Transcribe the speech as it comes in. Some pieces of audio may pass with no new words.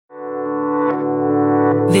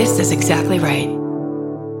This is exactly right.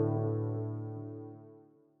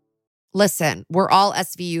 Listen, we're all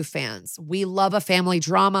SVU fans. We love a family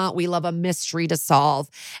drama. We love a mystery to solve.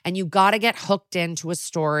 And you got to get hooked into a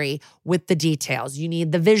story with the details. You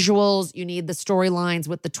need the visuals. You need the storylines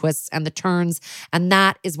with the twists and the turns. And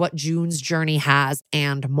that is what June's Journey has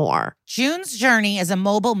and more. June's Journey is a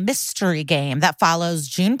mobile mystery game that follows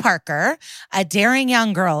June Parker, a daring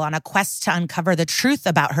young girl on a quest to uncover the truth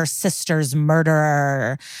about her sister's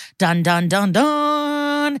murderer. Dun, dun, dun,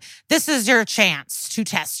 dun. This is your chance to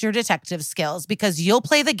test your detective skills because you'll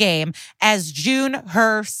play the game as June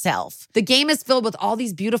herself. The game is filled with all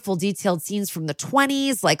these beautiful detailed scenes from the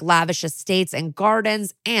 20s, like lavish estates and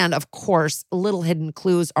gardens. And of course, little hidden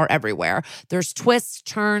clues are everywhere. There's twists,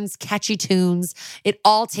 turns, catchy tunes. It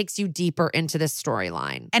all takes you deeper into this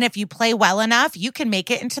storyline. And if you play well enough, you can make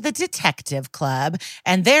it into the detective club.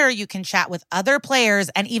 And there you can chat with other players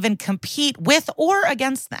and even compete with or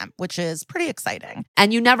against them, which is pretty exciting.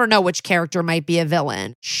 And you never know which character might be a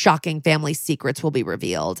villain. Shocking family secrets will be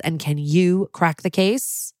revealed. And can you crack the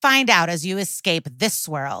case? Find out as you escape this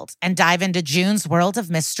world and dive into June's world of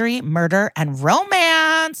mystery, murder, and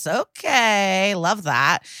romance. Okay, love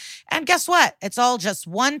that. And guess what? It's all just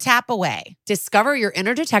one tap away. Discover your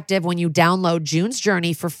inner detective when you download June's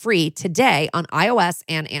Journey for free today on iOS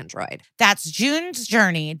and Android. That's June's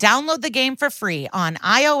Journey. Download the game for free on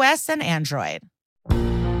iOS and Android.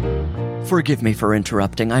 Forgive me for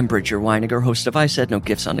interrupting. I'm Bridger Weiniger, host of I Said No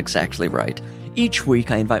Gifts on Exactly Right. Each week,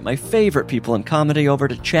 I invite my favorite people in comedy over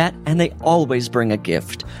to chat, and they always bring a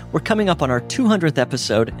gift. We're coming up on our 200th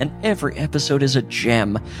episode, and every episode is a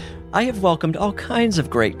gem. I have welcomed all kinds of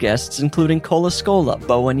great guests, including Cola Scola,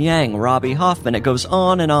 Bowen Yang, Robbie Hoffman. It goes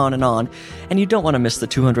on and on and on. And you don't want to miss the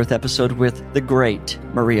 200th episode with the great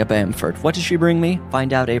Maria Bamford. What does she bring me?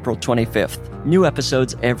 Find out April 25th. New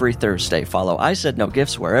episodes every Thursday. Follow I Said No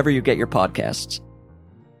Gifts wherever you get your podcasts.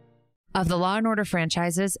 Of the Law & Order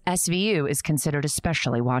franchises, SVU is considered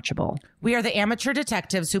especially watchable. We are the amateur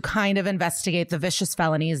detectives who kind of investigate the vicious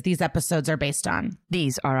felonies these episodes are based on.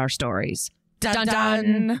 These are our stories. Dun, dun,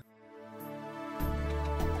 dun.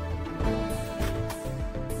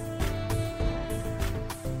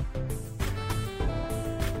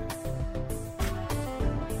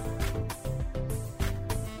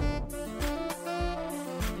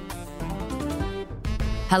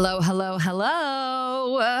 Hello, hello,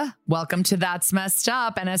 hello. Welcome to That's Messed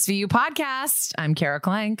Up, an SVU podcast. I'm Kara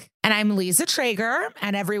Klank. And I'm Lisa Traeger.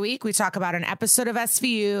 And every week we talk about an episode of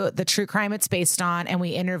SVU, the true crime it's based on, and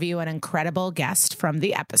we interview an incredible guest from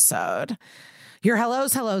the episode. Your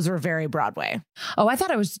hellos were very Broadway. Oh, I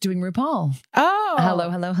thought I was doing RuPaul. Oh. Hello,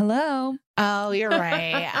 hello, hello. Oh, you're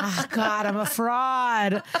right. Oh, God, I'm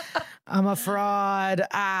a fraud.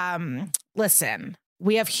 Listen,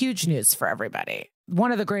 we have huge news for everybody.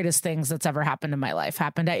 One of the greatest things that's ever happened in my life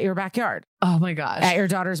happened at your backyard. Oh, my gosh. At your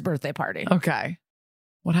daughter's birthday party. Okay.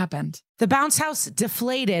 What happened? The bounce house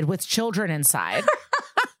deflated with children inside.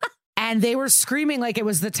 And they were screaming like it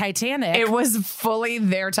was the Titanic. It was fully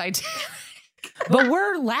their Titanic. But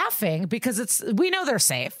we're laughing because we know they're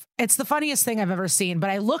safe. It's the funniest thing I've ever seen.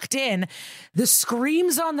 But I looked in, the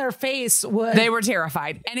screams on their face they were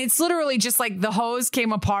terrified. And it's literally just like the hose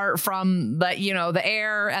came apart from the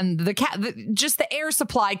air, and just the air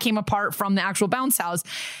supply came apart from the actual bounce house.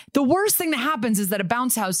 The worst thing that happens is that a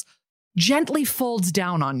bounce house gently folds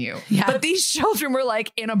down on you. Yeah. But these children were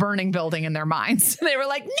like in a burning building in their minds. They were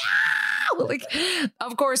like, no! Like,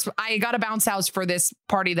 of course, I got a bounce house for this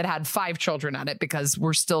party that had 5 children at it because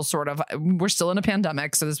we're still in a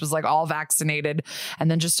pandemic. So this was like all vaccinated and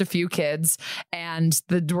then just a few kids. And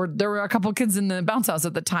there were a couple of kids in the bounce house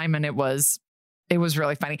at the time. And it was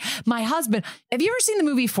really funny. My husband, have you ever seen the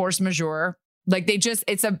movie Force Majeure? Like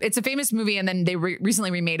it's a famous movie, and then they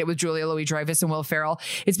recently remade it with Julia Louis-Dreyfus and Will Ferrell.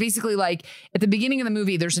 It's basically like at the beginning of the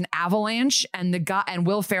movie, there's an avalanche, and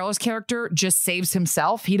Will Ferrell's character just saves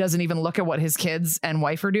himself. He doesn't even look at what his kids and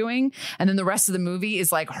wife are doing, and then the rest of the movie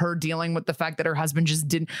is like her dealing with the fact that her husband just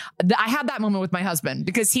didn't. I had that moment with my husband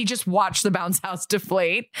because he just watched the bounce house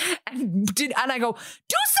deflate, and I go,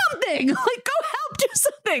 do something, like go help, do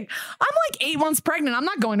something. I'm like 8 months pregnant. I'm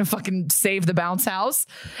not going to fucking save the bounce house,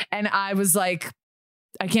 and I was like,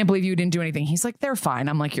 I can't believe you didn't do anything. He's like, they're fine.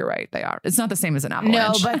 I'm like, you're right. They are. It's not the same as an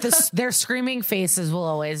avalanche. No, but their screaming faces will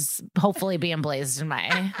always hopefully be emblazed in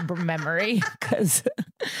my memory because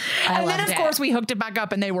And then, of course, we hooked it back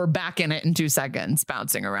up and they were back in it in 2 seconds,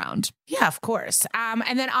 bouncing around. Yeah, of course.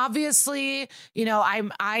 And then obviously,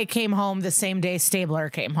 I came home the same day Stabler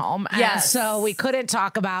came home. Yes. And so we couldn't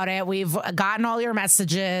talk about it. We've gotten all your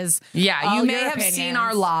messages. Yeah, you may have seen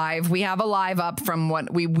our live. We have a live up from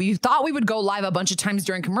what we thought we would go live a bunch of times times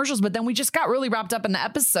during commercials, but then we just got really wrapped up in the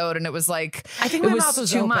episode and it was like, I think it my was mouth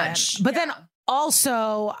was too open. much. But then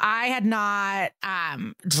also, I had not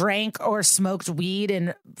drank or smoked weed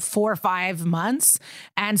in 4 or 5 months.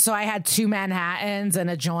 And so I had 2 Manhattans and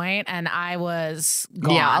a joint and I was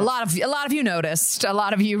gone. Yeah, a lot of you noticed. A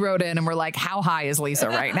lot of you wrote in and were like, how high is Lisa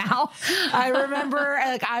right now? I remember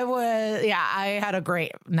I had a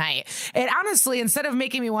great night. It honestly, instead of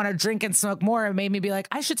making me want to drink and smoke more, it made me be like,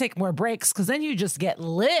 I should take more breaks because then you just get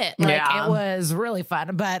lit. Like it was really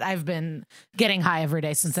fun. But I've been getting high every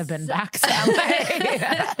day since I've been back to LA.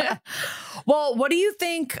 Well, what do you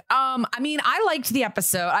think? I mean, I liked the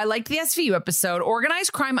episode. I liked the SVU episode.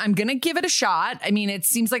 Organized crime, I'm going to give it a shot. I mean, it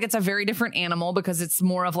seems like it's a very different animal because it's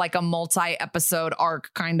more of like a multi-episode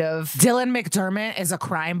arc kind of. Dylan McDermott is a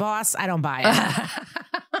crime boss. I don't buy it.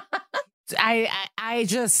 I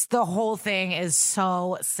just, the whole thing is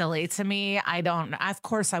so silly to me. Of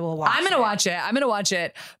course I will watch it. I'm going to watch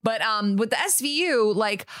it. But with the SVU,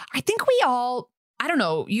 like, I think we all, I don't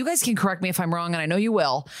know, you guys can correct me if I'm wrong, and I know you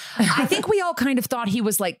will. I think we all kind of thought he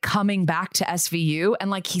was like coming back to SVU,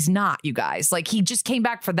 and like he's not, you guys. Like he just came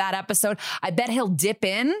back for that episode. I bet he'll dip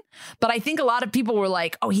in, but I think a lot of people were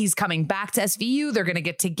like, oh, he's coming back to SVU. They're going to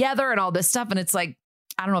get together and all this stuff. And it's like,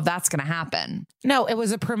 I don't know if that's going to happen. No, it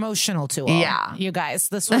was a promotional tool. Yeah. You guys,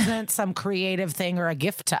 this wasn't some creative thing or a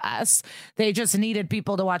gift to us. They just needed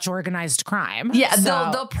people to watch organized crime. Yeah. So,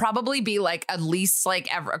 They'll probably be like at least like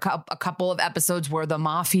a couple of episodes where the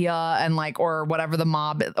mafia and like, or whatever the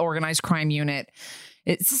mob organized crime unit.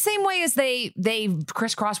 It's the same way as they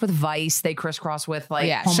crisscross with Vice. They crisscross with like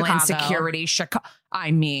Homeland Chicago. Security. I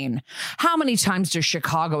mean, how many times does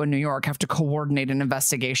Chicago and New York have to coordinate an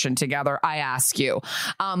investigation together? I ask you.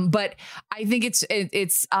 But I think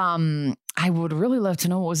it's I would really love to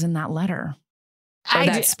know what was in that letter. Or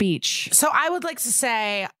that speech. So I would like to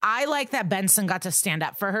say, I like that Benson got to stand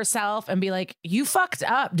up for herself and be like, you fucked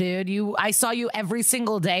up, dude. I saw you every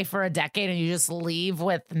single day for a decade and you just leave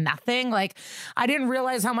with nothing. Like, I didn't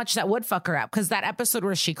realize how much that would fuck her up because that episode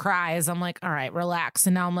where she cries, I'm like, all right, relax.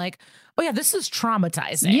 And now I'm like, oh yeah, this is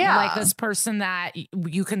traumatizing. Yeah. Like this person that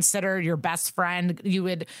you consider your best friend, you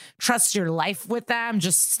would trust your life with them,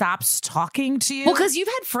 just stops talking to you. Well, because you've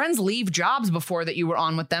had friends leave jobs before that you were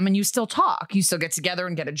on with them and you still talk. You still get together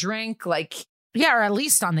and get a drink. Like, yeah, or at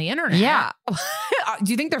least on the internet. Yeah.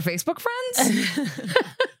 Do you think they're Facebook friends?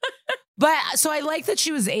 But so I like that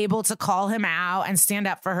she was able to call him out and stand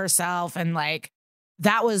up for herself and like,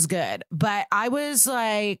 that was good. But I was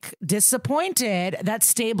like disappointed that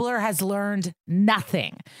Stabler has learned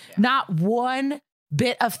nothing. Yeah. Not one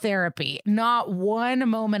bit of therapy, not one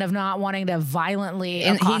moment of not wanting to violently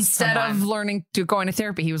instead of going to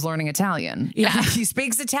therapy, he was learning Italian. Yeah. He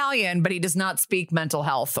speaks Italian, but he does not speak mental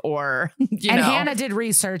health or, Hannah did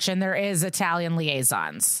research and there is Italian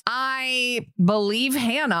liaisons. I believe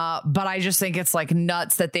Hannah, but I just think it's like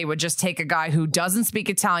nuts that they would just take a guy who doesn't speak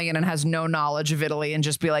Italian and has no knowledge of Italy and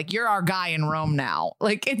just be like, you're our guy in Rome now.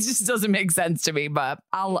 Like, it just doesn't make sense to me, but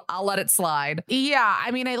I'll let it slide. Yeah.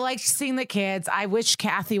 I mean, I liked seeing the kids. I wish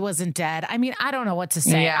Kathy wasn't dead. I mean, I don't know what to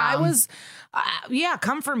say. Yeah. I was,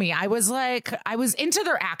 come for me. I was into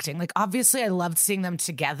their acting. Like, obviously I loved seeing them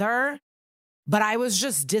together, but I was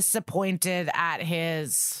just disappointed at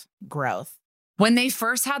his growth. When they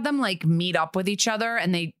first had them like meet up with each other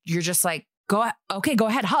and you're just like, go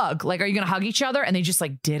ahead, hug. Like, are you going to hug each other? And they just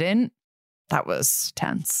like didn't. That was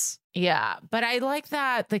tense. Yeah, but I like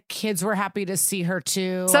that the kids were happy to see her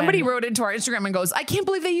too. Somebody wrote into our Instagram and goes, I can't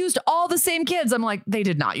believe they used all the same kids. I'm like, they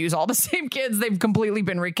did not use all the same kids. They've completely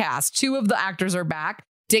been recast. 2 of the actors are back.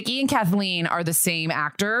 Dickie and Kathleen are the same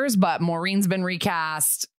actors, but Maureen's been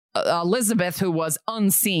recast. Elizabeth, who was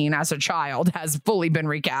unseen as a child, has fully been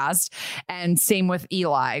recast. And same with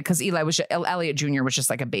Eli, because Elliot Jr. was just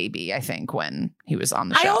like a baby, I think, when he was on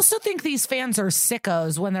the show. I also think these fans are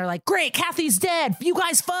sickos when they're like, great, Kathy's dead. You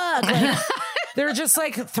guys fuck. Like, they're just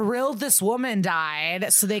like thrilled this woman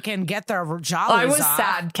died so they can get their jollies I was off.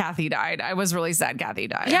 sad Kathy died. I was really sad Kathy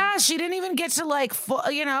died. Yeah, she didn't even get to like,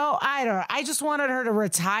 I just wanted her to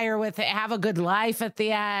retire with it, have a good life at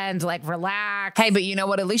the end, like relax. Hey, but you know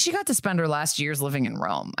what? At least she got to spend her last years living in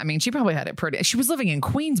Rome. I mean, she probably had it pretty. She was living in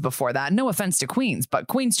Queens before that. No offense to Queens, but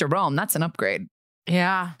Queens to Rome, that's an upgrade.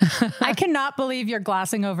 Yeah. I cannot believe you're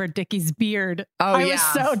glossing over Dickie's beard. Oh, I was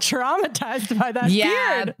so traumatized by that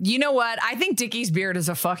beard. You know what? I think Dickie's beard is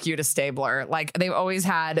a fuck you to Stabler. Like, they've always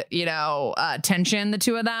had, tension, the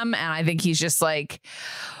 2 of them. And I think he's just like,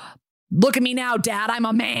 look at me now, Dad. I'm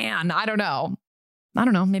a man. I don't know.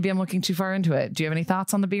 Maybe I'm looking too far into it. Do you have any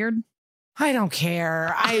thoughts on the beard? I don't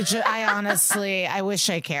care. I honestly, I wish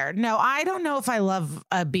I cared. No, I don't know if I love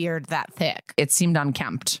a beard that thick. It seemed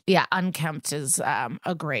unkempt. Yeah, unkempt is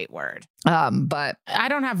a great word. But I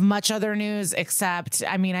don't have much other news except,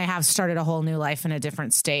 I mean, I have started a whole new life in a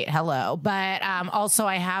different state. Hello. But also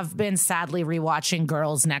I have been sadly rewatching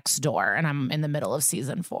Girls Next Door, and I'm in the middle of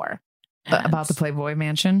season 4. about the Playboy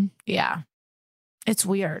Mansion. Yeah. It's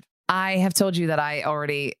weird. I have told you that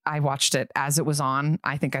I watched it as it was on.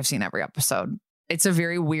 I think I've seen every episode. It's a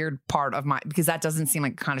very weird part of because that doesn't seem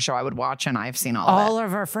like the kind of show I would watch, and I've seen all of it. All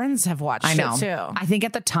of our friends have watched I know. it too. I think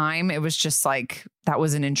at the time it was just like, that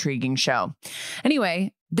was an intriguing show.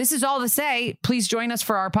 Anyway, this is all to say, please join us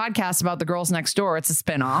for our podcast about the Girls Next Door. It's a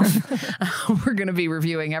spinoff. We're going to be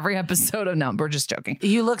reviewing every episode of, no, we're just joking.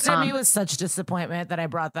 You looked at me with such disappointment that I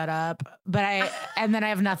brought that up, and then I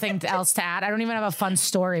have nothing else to add. I don't even have a fun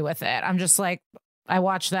story with it. I'm just like, I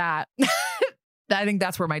watched that. I think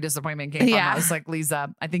that's where my disappointment came from. I was like,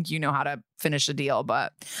 Lisa, I think you know how to finish a deal.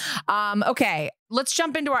 But okay, let's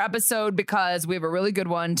jump into our episode because we have a really good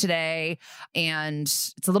one today. And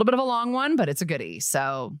it's a little bit of a long one, but it's a goodie.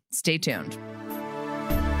 So stay tuned.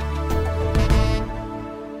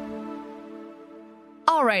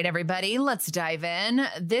 All right, everybody, let's dive in.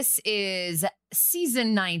 This is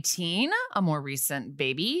season 19, a more recent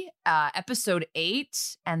baby, episode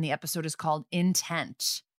 8. And the episode is called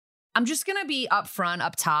Intent. I'm just going to be upfront,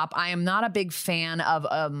 up top. I am not a big fan of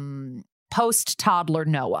post-toddler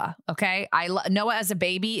Noah, okay? Noah as a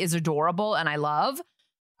baby is adorable and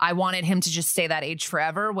I wanted him to just stay that age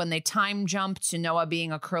forever. When they time jump to Noah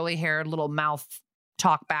being a curly-haired little mouth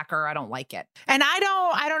talkbacker, I don't like it. And I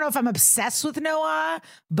don't know if I'm obsessed with Noah,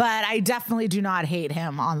 but I definitely do not hate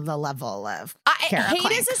him on the level of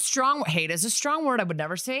hate is a strong word. I would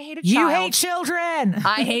never say I hate a child. You hate children.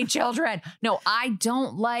 I hate children. No,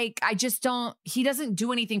 he doesn't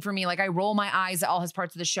do anything for me. Like, I roll my eyes at all his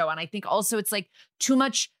parts of the show. And I think also it's like too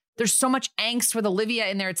much. There's so much angst with Olivia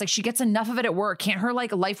in there. It's like she gets enough of it at work. Can't her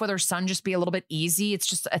like life with her son just be a little bit easy?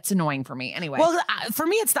 It's annoying for me. Anyway. Well, for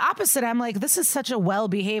me, it's the opposite. I'm like, this is such a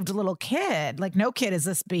well-behaved little kid. Like, no kid is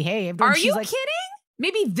this behaved. Are you kidding?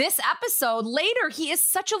 Maybe this episode later, he is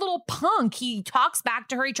such a little punk. He talks back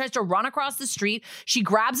to her. He tries to run across the street. She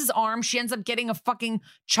grabs his arm. She ends up getting a fucking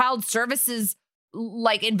child services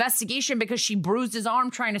like investigation because she bruised his arm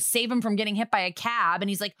trying to save him from getting hit by a cab. And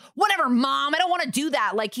he's like, whatever, mom, I don't want to do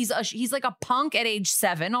that. Like he's like a punk at age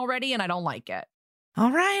 7 already. And I don't like it.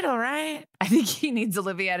 All right. I think he needs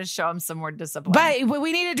Olivia to show him some more discipline. But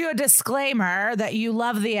we need to do a disclaimer that you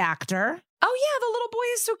love the actor. Oh yeah, the little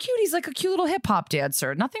boy is so cute. He's like a cute little hip hop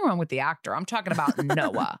dancer. Nothing wrong with the actor. I'm talking about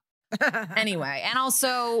Noah. Anyway, and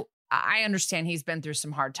also I understand he's been through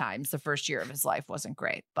some hard times. The first year of his life wasn't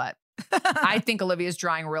great, but I think Olivia's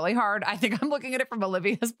trying really hard. I think I'm looking at it from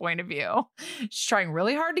Olivia's point of view. She's trying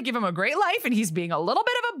really hard to give him a great life, and he's being a little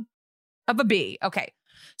bit of a bee. Okay.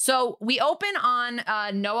 So we open on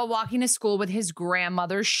Noah walking to school with his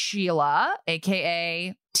grandmother, Sheila,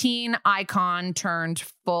 aka teen icon turned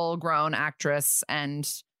full-grown actress and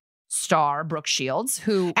star Brooke Shields,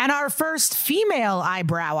 and our first female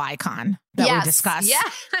eyebrow icon that we discussed.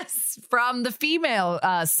 Yes, from the female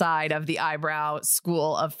side of the eyebrow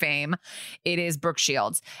school of fame, it is Brooke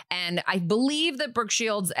Shields. And I believe that Brooke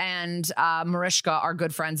Shields and Mariska are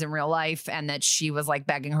good friends in real life, and that she was like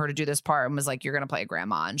begging her to do this part and was like, you're going to play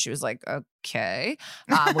grandma. And she was like, okay.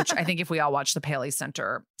 Which I think if we all watch the Paley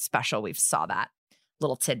Center special, we saw that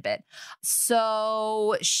little tidbit.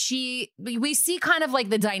 So we see kind of like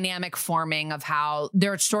the dynamic forming of how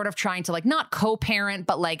they're sort of trying to like not co-parent,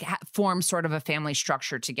 but like form sort of a family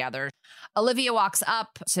structure together. Olivia walks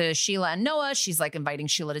up to Sheila and Noah. She's like inviting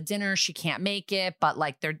Sheila to dinner. She can't make it, but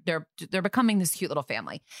like they're becoming this cute little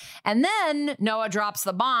family. And then Noah drops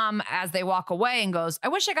the bomb as they walk away and goes, I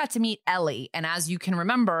wish I got to meet Ellie. And as you can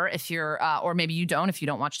remember, if you're, or maybe you don't, if you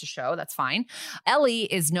don't watch the show, that's fine. Ellie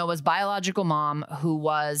is Noah's biological mom who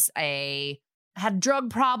had drug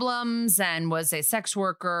problems and was a sex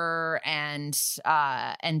worker and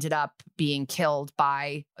ended up being killed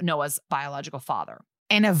by Noah's biological father.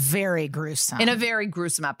 In a very gruesome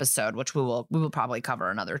episode, which we will probably cover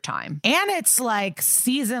another time. And it's like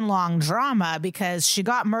season-long drama because she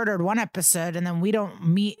got murdered one episode and then we don't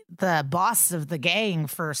meet the boss of the gang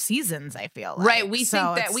for seasons, I feel like. Right. We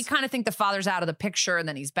kind of think the father's out of the picture and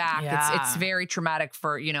then he's back. Yeah. It's very traumatic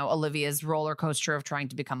for, Olivia's roller coaster of trying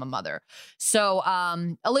to become a mother. So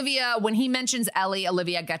Olivia, when he mentions Ellie,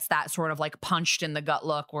 Olivia gets that sort of like punched in the gut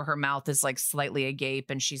look where her mouth is like slightly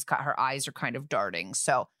agape and her eyes are kind of darting.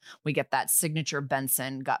 So we get that signature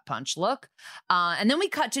Benson gut punch look. And then we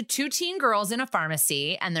cut to 2 teen girls in a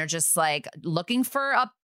pharmacy and they're just like looking for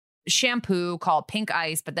shampoo called Pink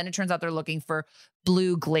Ice, but then it turns out they're looking for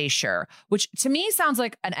Blue Glacier, which to me sounds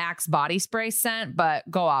like an Axe body spray scent, but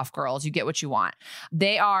go off, girls. You get what you want.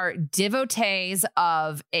 They are devotees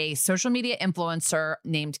of a social media influencer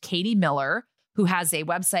named Katie Miller, who has a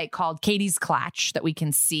website called Katie's Clatch that we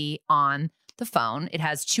can see on the phone. It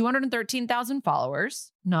has 213,000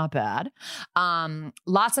 followers. Not bad.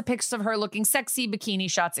 Lots of pics of her looking sexy, bikini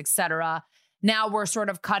shots, etc. Now we're sort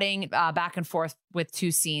of cutting back and forth with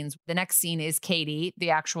two scenes. The next scene is Katie,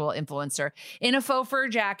 the actual influencer, in a faux fur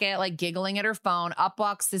jacket, like giggling at her phone. Up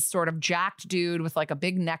walks this sort of jacked dude with like a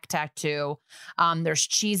big neck tattoo. There's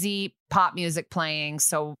cheesy pop music playing.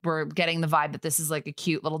 So we're getting the vibe that this is like a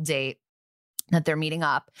cute little date, that they're meeting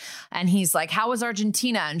up. And he's like, how was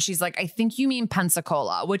Argentina? And she's like, I think you mean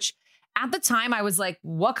Pensacola, which at the time I was like,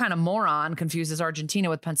 what kind of moron confuses Argentina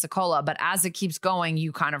with Pensacola? But as it keeps going,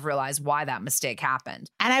 you kind of realize why that mistake happened.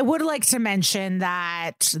 And I would like to mention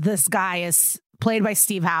that this guy is played by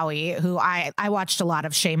Steve Howey, who I watched a lot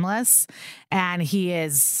of Shameless, and he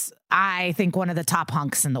is, I think, one of the top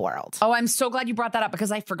hunks in the world. Oh, I'm so glad you brought that up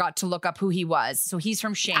because I forgot to look up who he was. So he's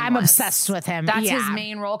from Shameless. I'm obsessed with him. That's his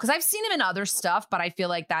main role, because I've seen him in other stuff, but I feel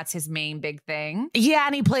like that's his main big thing. Yeah,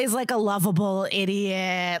 and he plays like a lovable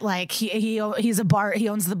idiot. Like he's a bar. He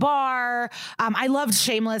owns the bar. I loved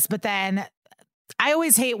Shameless, but then I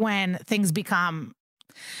always hate when things become.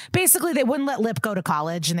 Basically, they wouldn't let Lip go to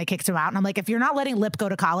college and they kicked him out. And I'm like, if you're not letting Lip go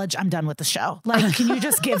to college, I'm done with the show. Like, can you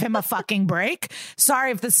just give him a fucking break?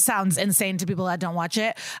 Sorry if this sounds insane to people that don't watch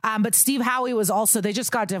it. But Steve Howey was also, they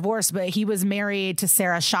just got divorced, but he was married to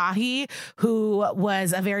Sarah Shahi, who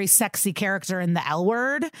was a very sexy character in The L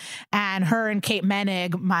Word. And her and Kate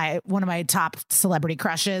Menig, one of my top celebrity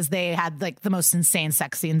crushes, they had like the most insane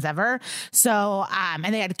sex scenes ever. So,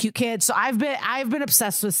 and they had cute kids. So I've been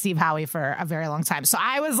obsessed with Steve Howey for a very long time. So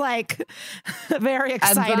I was like very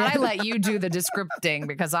excited. I'm glad I let you do the descripting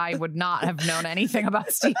because I would not have known anything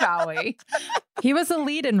about Steve Howey. He was a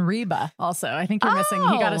lead in Reba also. I think you're missing.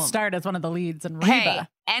 He got a start as one of the leads in Reba. Hey,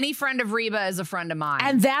 any friend of Reba is a friend of mine.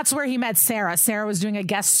 And that's where he met Sarah. Sarah was doing a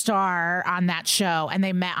guest star on that show, and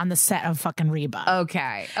they met on the set of fucking Reba.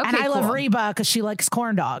 Okay. And I love Reba because she likes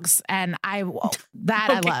corn dogs, and I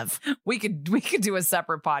love. We could do a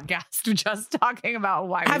separate podcast just talking about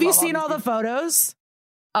why. Have you seen all the photos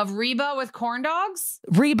of Reba with corn dogs?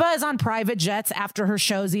 Reba is on private jets after her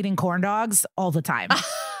shows eating corn dogs all the time.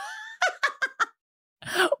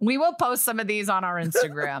 We will post some of these on our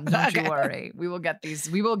Instagram. Don't you worry. We will get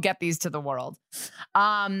these to the world.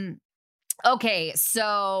 Okay,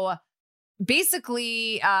 so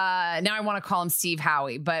basically, now I want to call him Steve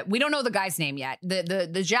Howey, but we don't know the guy's name yet.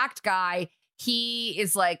 The jacked guy, he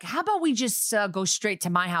is like, how about we just go straight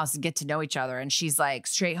to my house and get to know each other? And she's like,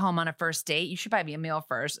 straight home on a first date? You should buy me a meal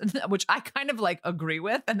first, which I kind of like agree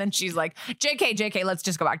with. And then she's like, JK, let's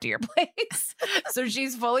just go back to your place. So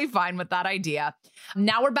she's fully fine with that idea.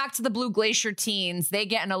 Now we're back to the Blue Glacier teens. They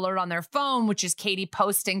get an alert on their phone, which is Katie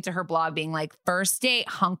posting to her blog being like, first date,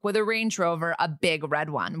 hunk with a Range Rover, a big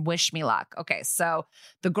red one. Wish me luck. Okay, so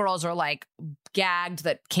the girls are like gagged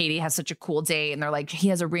that Katie has such a cool date. And they're like, he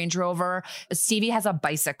has a Range Rover. Stevie has a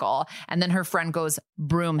bicycle. And then her friend goes,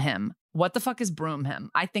 broom him. What the fuck is broom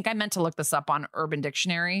him? I think I meant to look this up on Urban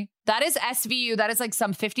Dictionary. That is SVU. That is like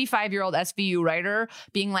some 55-year-old SVU writer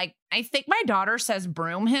being like, I think my daughter says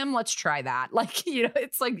broom him. Let's try that. Like, you know,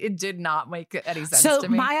 it's like, it did not make any sense to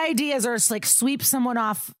me. So my ideas are like sweep someone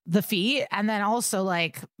off the feet. And then also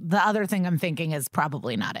like the other thing I'm thinking is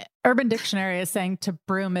probably not it. Urban Dictionary is saying to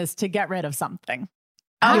broom is to get rid of something.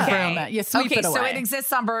 Okay. You broom it. You sweep it away. So it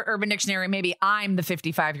exists on Urban Dictionary. Maybe I'm the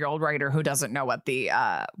 55-year-old writer who doesn't know what the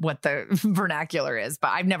vernacular is,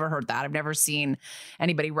 but I've never heard that. I've never seen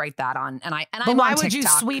anybody write that on. But why would you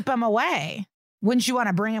sweep them away? Wouldn't you want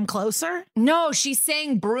to bring him closer? No, she's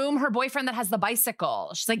saying broom her boyfriend that has the bicycle.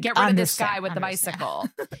 She's like, get rid of this guy with the bicycle.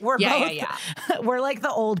 We're We're like the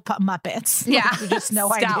old Muppets. Yeah. We just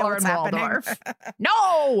no idea what's happening.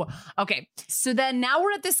 No. Okay. So then now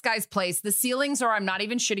we're at this guy's place. The ceilings are, I'm not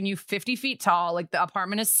even shitting you, 50 feet tall. Like the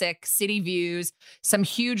apartment is sick, city views, some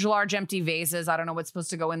huge, large empty vases. I don't know what's supposed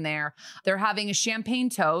to go in there. They're having a champagne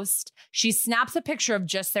toast. She snaps a picture of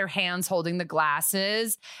just their hands holding the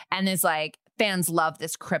glasses and is like, fans love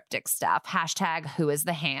this cryptic stuff. Hashtag who is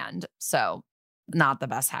the hand. So not the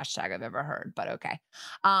best hashtag I've ever heard, but okay.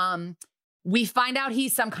 We find out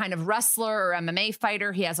he's some kind of wrestler or MMA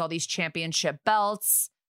fighter. He has all these championship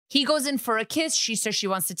belts. He goes in for a kiss. She says she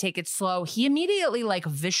wants to take it slow. He immediately like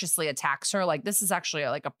viciously attacks her. Like this is actually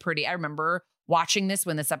like a pretty, I remember watching this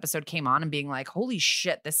when this episode came on and being like, holy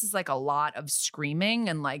shit, this is like a lot of screaming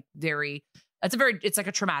and like it's like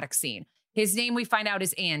a traumatic scene. His name we find out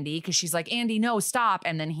is Andy because she's like, Andy, no, stop.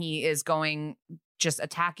 And then he is going, just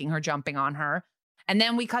attacking her, jumping on her. And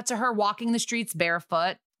then we cut to her walking the streets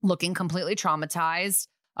barefoot, looking completely traumatized.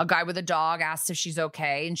 A guy with a dog asks if she's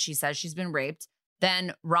okay, and she says she's been raped.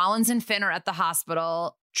 Then Rollins and Finn are at the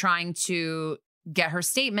hospital trying to get her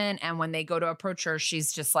statement. And when they go to approach her,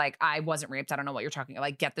 she's just like, I wasn't raped. I don't know what you're talking about.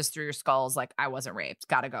 Like, get this through your skulls. Like, I wasn't raped.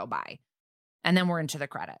 Gotta go. Bye. And then we're into the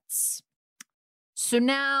credits. So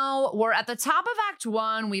now we're at the top of Act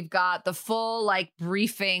 1. We've got the full like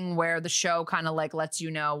briefing where the show kind of like lets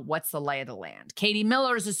you know what's the lay of the land. Katie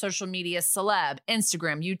Miller is a social media celeb,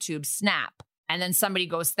 Instagram, YouTube, Snap. And then somebody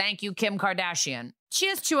goes, thank you, Kim Kardashian. She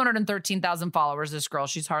has 213,000 followers, this girl.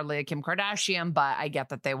 She's hardly a Kim Kardashian, but I get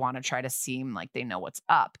that they want to try to seem like they know what's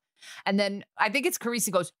up. And then I think it's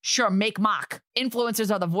Carisi goes, sure, make mock.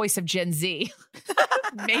 Influencers are the voice of Gen Z.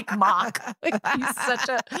 Make mock. He's such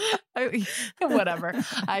a, whatever.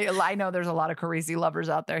 I know there's a lot of Carisi lovers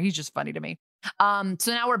out there. He's just funny to me. So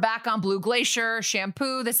now we're back on Blue Glacier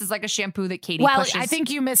shampoo. This is like a shampoo that Katie pushes. I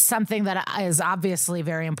think you missed something that is obviously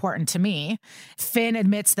very important to me. Finn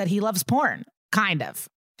admits that he loves porn, kind of.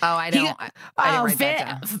 Oh, I don't. I didn't write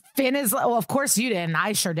that down. Finn is, well, of course you didn't.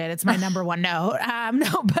 I sure did. It's my number one note.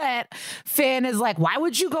 No, but Finn is like, why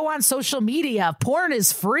would you go on social media? Porn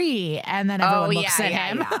is free. And then everyone looks at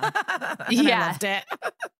him. Yeah. I loved it.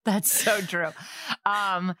 That's so true.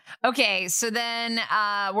 Okay, so then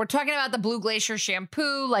we're talking about the Blue Glacier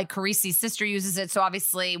shampoo. Like Carisi's sister uses it, so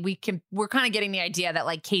obviously we're kind of getting the idea that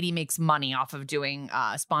like Katie makes money off of doing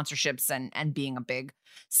sponsorships and being a big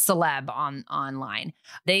celeb online.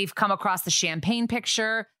 They've come across the champagne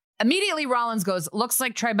picture. Immediately Rollins goes, looks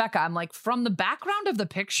like Tribeca. I'm like, from the background of the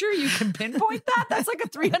picture, you can pinpoint that? That's like a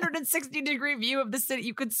 360-degree view of the city.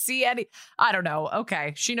 You could see I don't know.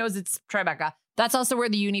 Okay, she knows it's Tribeca. That's also where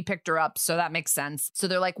the uni picked her up, so that makes sense. So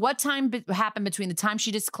they're like, what time happened between the time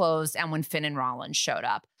she disclosed and when Finn and Rollins showed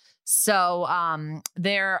up? So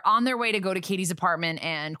they're on their way to go to Katie's apartment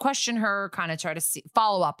and question her, kind of try to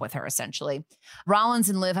follow up with her, essentially. Rollins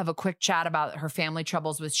and Liv have a quick chat about her family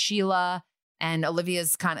troubles with Sheila. And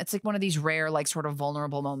Olivia's it's like one of these rare, like sort of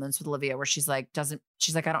vulnerable moments with Olivia where she's like,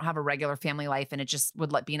 I don't have a regular family life. And it just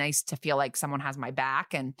would be nice to feel like someone has my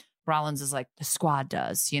back. And Rollins is like, the squad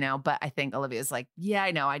does, but I think Olivia's like, yeah,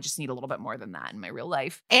 I know. I just need a little bit more than that in my real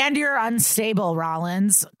life. And you're unstable,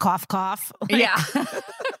 Rollins. Cough, cough. Yeah.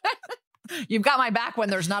 You've got my back when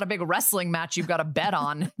there's not a big wrestling match you've got a bet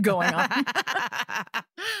on going on.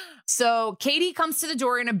 So Katie comes to the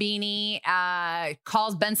door in a beanie,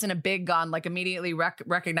 calls Benson a big gun, like immediately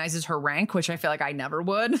recognizes her rank, which I feel like I never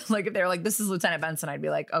would. Like if they're like, this is Lieutenant Benson, I'd be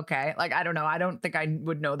like, okay. Like, I don't know. I don't think I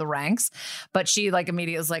would know the ranks, but she like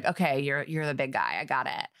immediately was like, okay, you're the big guy. I got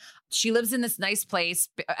it. She lives in this nice place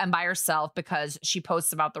and by herself because she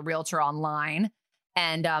posts about the realtor online.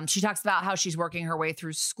 And she talks about how she's working her way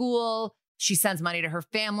through school. She sends money to her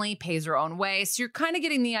family, pays her own way. So you're kind of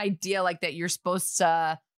getting the idea like that you're supposed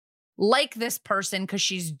to like this person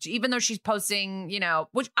because even though she's posting,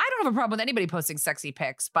 which I don't have a problem with anybody posting sexy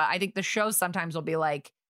pics, but I think the show sometimes will be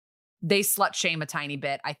like, they slut shame a tiny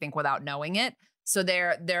bit, I think, without knowing it. So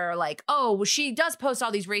they're like, oh, well, she does post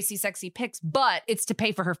all these racy, sexy pics, but it's to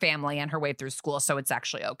pay for her family and her way through school. So it's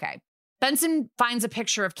actually okay. Benson finds a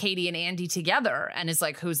picture of Katie and Andy together and is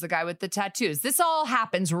like, who's the guy with the tattoos? This all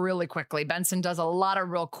happens really quickly. Benson does a lot of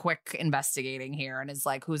real quick investigating here and is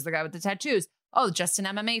like, who's the guy with the tattoos? Oh, just an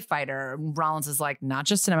MMA fighter. Rollins is like, not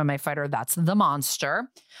just an MMA fighter. That's the monster.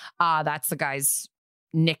 That's the guy's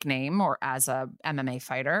nickname or as a MMA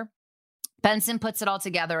fighter. Benson puts it all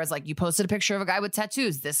together as like, you posted a picture of a guy with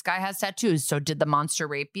tattoos. This guy has tattoos. So did the monster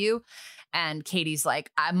rape you? And Katie's like,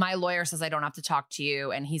 my lawyer says I don't have to talk to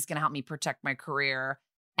you and he's going to help me protect my career.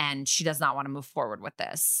 And she does not want to move forward with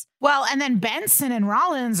this. Well, and then Benson and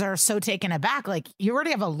Rollins are so taken aback. Like, you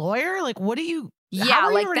already have a lawyer? Like, what do you... Yeah,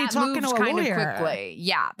 like that moved kind of quickly.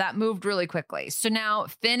 Yeah, that moved really quickly. So now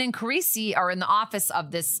Finn and Carisi are in the office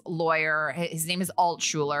of this lawyer. His name is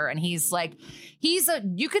Altshuler, and he's like,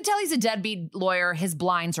 you can tell he's a deadbeat lawyer. His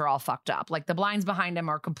blinds are all fucked up. Like the blinds behind him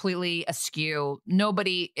are completely askew.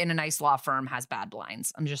 Nobody in a nice law firm has bad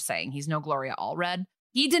blinds. I'm just saying, he's no Gloria Allred.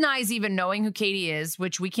 He denies even knowing who Katie is,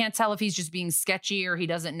 which we can't tell if he's just being sketchy or he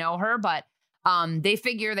doesn't know her, but they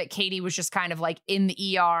figure that Katie was just kind of like in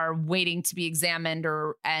the ER waiting to be examined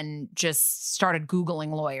and just started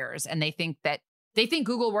Googling lawyers. And they think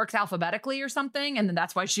Google works alphabetically or something. And then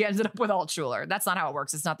that's why she ended up with Altshuler. That's not how it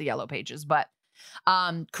works. It's not the yellow pages. But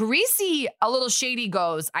Carisi, a little shady,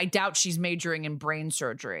 goes, I doubt she's majoring in brain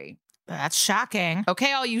surgery. That's shocking.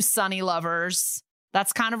 Okay, all you Sunny lovers.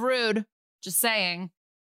 That's kind of rude. Just saying.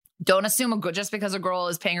 Don't assume just because a girl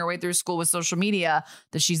is paying her way through school with social media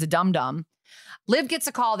that she's a dum-dum. Liv gets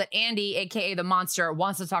a call that Andy, aka the monster,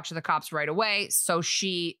 wants to talk to the cops right away. So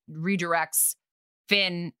she redirects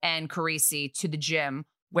Finn and Carisi to the gym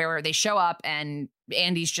where they show up and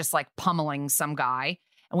Andy's just like pummeling some guy.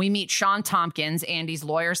 And we meet Sean Tompkins, Andy's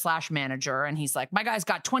lawyer / manager. And he's like, my guy's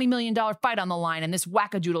got $20 million fight on the line and this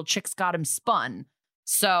wackadoodle chick's got him spun.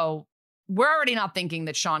 So we're already not thinking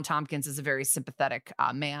that Sean Tompkins is a very sympathetic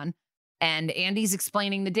man. And Andy's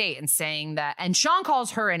explaining the date and saying that, and Sean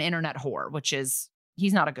calls her an internet whore, which is,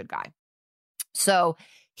 he's not a good guy. So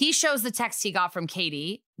he shows the text he got from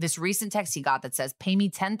Katie, this recent text he got that says, pay me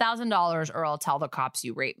 $10,000 or I'll tell the cops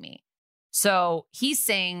you raped me. So he's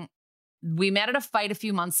saying, we met at a fight a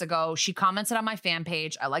few months ago. She commented on my fan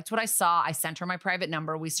page. I liked what I saw. I sent her my private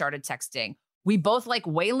number. We started texting. We both like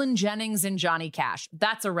Waylon Jennings and Johnny Cash.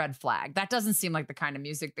 That's a red flag. That doesn't seem like the kind of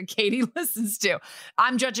music that Katie listens to.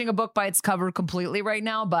 I'm judging a book by its cover completely right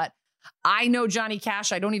now, but I know Johnny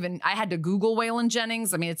Cash. I had to Google Waylon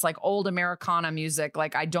Jennings. I mean, it's like old Americana music.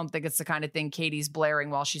 Like, I don't think it's the kind of thing Katie's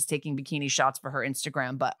blaring while she's taking bikini shots for her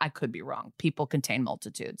Instagram, but I could be wrong. People contain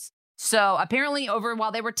multitudes. So apparently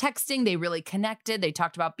while they were texting, they really connected. They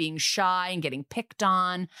talked about being shy and getting picked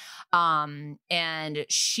on. And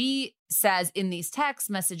she says in these text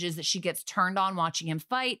messages that she gets turned on watching him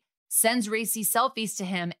fight, sends racy selfies to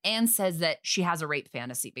him, and says that she has a rape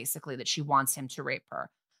fantasy, basically, that she wants him to rape her.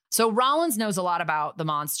 So Rollins knows a lot about the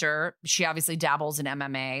monster. She obviously dabbles in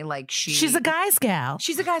MMA. Like she's a guy's gal.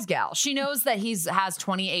 She's a guy's gal. She knows that has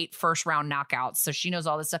 28 first round knockouts. So she knows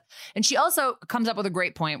all this stuff. And she also comes up with a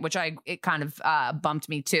great point, which it kind of bumped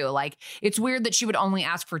me too. Like, it's weird that she would only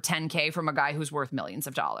ask for $10K from a guy who's worth millions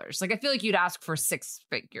of dollars. Like, I feel like you'd ask for six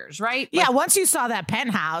figures, right? Yeah. Like, once you saw that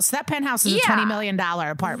penthouse is a $20 million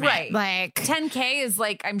apartment. Right. Like 10K is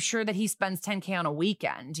like, I'm sure that he spends 10K on a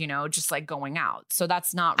weekend, just like going out. So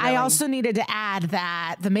that's not really. I also needed to add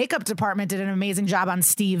that the makeup department did an amazing job on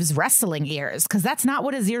Steve's wrestling ears, because that's not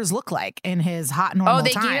what his ears look like in his hot normal times.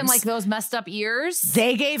 Oh, they gave him like those messed up ears?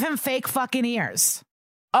 They gave him fake fucking ears.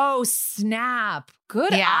 Oh, snap.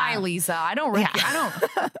 Good eye, Lisa.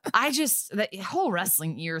 The whole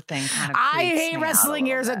wrestling ear thing kind of I hate wrestling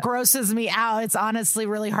ears. It grosses me out. It's honestly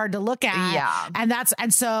really hard to look at. Yeah.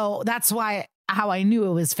 And so that's why how I knew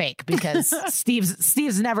it was fake, because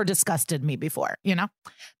Steve's never disgusted me before,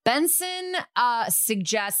 Benson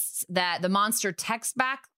suggests that the monster text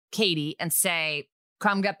back Katie and say,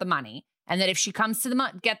 come get the money. And that if she comes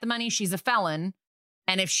to get the money, she's a felon.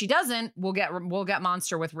 And if she doesn't, we'll get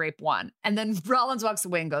monster with rape 1. And then Rollins walks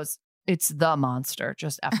away and goes, it's the monster,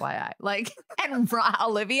 just FYI. And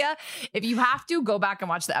Olivia, if you have to, go back and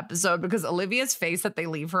watch the episode, because Olivia's face that they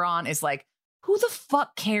leave her on is like, who the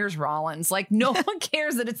fuck cares, Rollins? Like, no one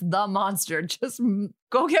cares that it's the monster. Just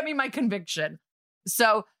go get me my conviction.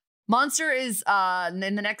 So Monster is in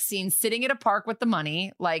the next scene sitting at a park with the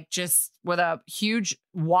money, like just with a huge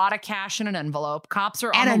wad of cash in an envelope. Cops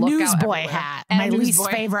are on the lookout. And a newsboy hat. My least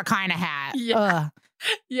favorite kind of hat. Yeah.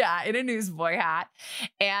 Yeah, in a newsboy hat.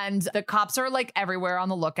 And the cops are like everywhere on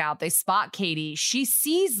the lookout. They spot Katie. She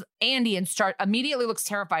sees Andy and immediately looks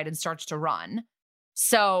terrified and starts to run.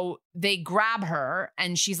 So they grab her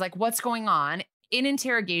and she's like, what's going on? In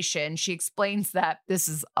interrogation, she explains that this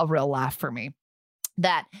is a real laugh for me,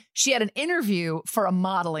 that she had an interview for a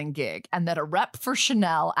modeling gig and that a rep for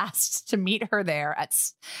Chanel asked to meet her there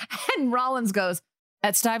and Rollins goes,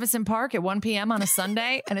 at Stuyvesant Park at 1 p.m. on a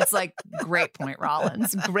Sunday. And it's like, great point,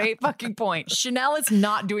 Rollins. Great fucking point. Chanel is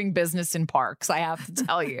not doing business in parks, I have to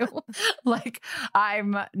tell you. Like,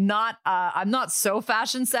 I'm not so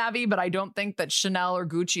fashion savvy, but I don't think that Chanel or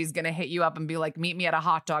Gucci is going to hit you up and be like, meet me at a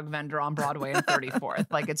hot dog vendor on Broadway and 34th.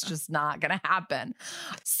 Like, it's just not going to happen.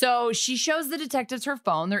 So she shows the detectives her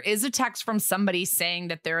phone. There is a text from somebody saying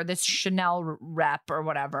that they're this Chanel rep or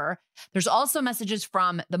whatever. There's also messages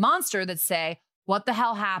from the monster that say, what the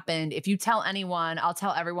hell happened? If you tell anyone, I'll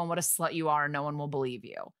tell everyone what a slut you are and no one will believe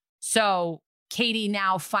you. So Katie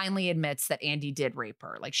now finally admits that Andy did rape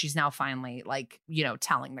her. Like, she's now finally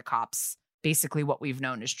telling the cops basically what we've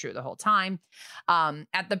known is true the whole time.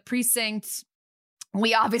 At the precinct,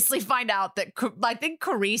 we obviously find out that I think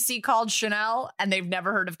Carisi called Chanel and they've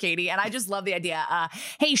never heard of Katie. And I just love the idea.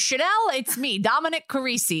 Hey, Chanel, it's me, Dominic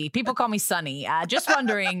Carisi. People call me Sunny. Just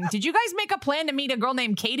wondering, did you guys make a plan to meet a girl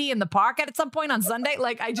named Katie in the park at some point on Sunday?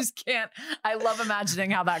 Like, I just can't. I love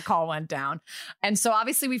imagining how that call went down. And so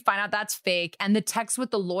obviously we find out that's fake. And the texts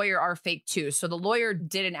with the lawyer are fake too. So the lawyer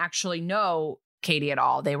didn't actually know Katie at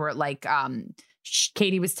all. They were like,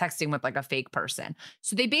 Katie was texting with like a fake person.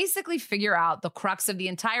 So they basically figure out the crux of the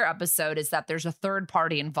entire episode is that there's a third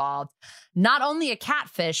party involved, not only a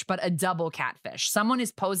catfish, but a double catfish. Someone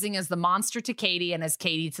is posing as the monster to Katie and as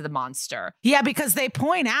Katie to the monster. Yeah, because they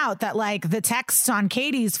point out that like the texts on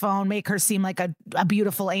Katie's phone make her seem like a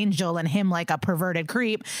beautiful angel and him like a perverted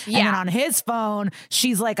creep. Yeah. And then on his phone,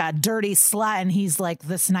 she's like a dirty slut and he's like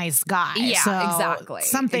this nice guy. Yeah, so exactly.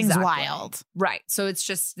 Something's wild. Right. So it's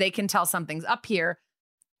just, they can tell something's up here.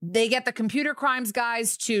 They get the computer crimes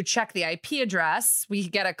guys to check the IP address. We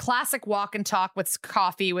get a classic walk and talk with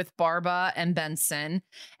coffee with Barba and Benson.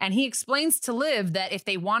 And he explains to Liv that if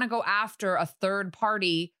they want to go after a third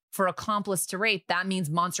party for accomplice to rape, that means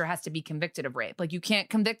Monster has to be convicted of rape. Like you can't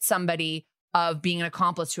convict somebody of being an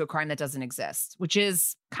accomplice to a crime that doesn't exist, which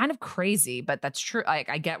is kind of crazy, but that's true. Like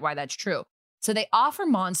I get why that's true. So they offer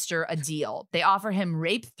Monster a deal. They offer him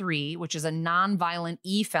rape 3, which is a non-violent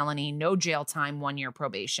felony, no jail time, 1 year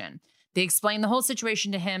probation. They explain the whole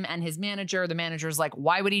situation to him and his manager. The manager's like,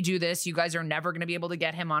 why would he do this? You guys are never going to be able to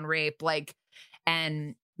get him on rape.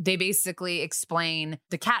 And they basically explain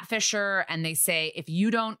the catfisher and they say, if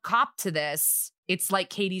you don't cop to this, it's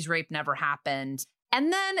like Katie's rape never happened.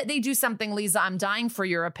 And then they do something, Lisa, I'm dying for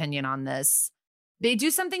your opinion on this. They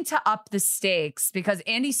do something to up the stakes because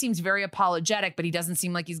Andy seems very apologetic, but he doesn't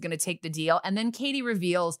seem like he's going to take the deal. And then Katie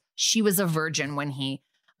reveals she was a virgin when he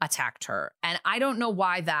attacked her. And I don't know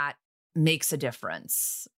why that makes a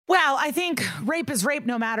difference. Well, I think rape is rape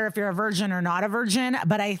no matter if you're a virgin or not a virgin.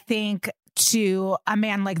 But I think to a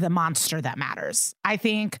man like the Monster that matters. I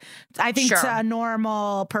think Sure. to a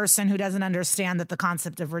normal person who doesn't understand that the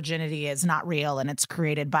concept of virginity is not real and it's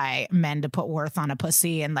created by men to put worth on a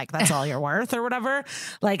pussy and like that's all you're worth or whatever.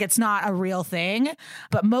 Like it's not a real thing.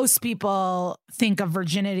 But most people think of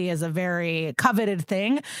virginity as a very coveted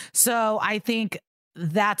thing. So I think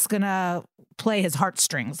that's gonna play his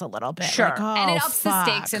heartstrings a little bit. Sure. Like, oh, and it ups the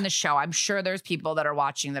stakes fuck. in the show. I'm sure there's people that are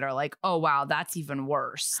watching that are like, oh, wow, that's even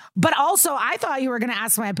worse. But also, I thought you were going to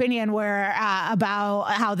ask my opinion where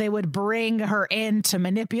about how they would bring her in to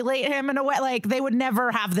manipulate him in a way. Like they would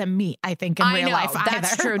never have them meet, I think, in real life either.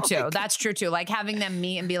 That's true, too. That's true, too. Like having them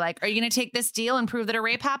meet and be like, are you going to take this deal and prove that a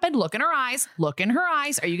rape happened? Look in her eyes. Look in her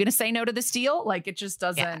eyes. Are you going to say no to this deal? Like it just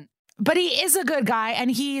doesn't. Yeah. But he is a good guy and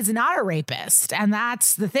he's not a rapist. And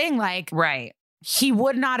that's the thing. Like, right. He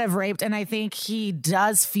would not have raped. And I think he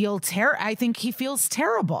does feel I think he feels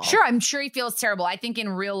terrible. Sure. I'm sure he feels terrible. I think in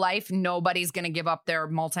real life, nobody's going to give up their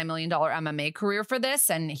multi-million-dollar MMA career for this.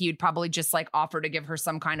 And he would probably just like offer to give her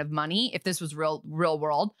some kind of money if this was real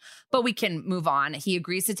world. But we can move on. He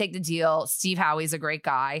agrees to take the deal. Steve Howey's a great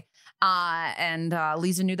guy. And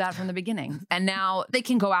Lisa knew that from the beginning. And now they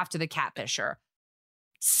can go after the catfisher.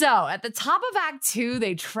 So at the top of Act 2,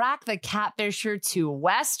 they track the catfisher to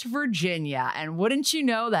West Virginia. And wouldn't you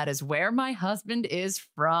know, that is where my husband is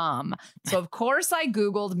from. So of course I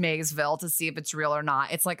Googled Maysville to see if it's real or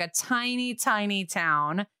not. It's like a tiny, tiny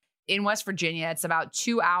town in West Virginia. It's about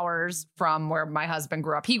 2 hours from where my husband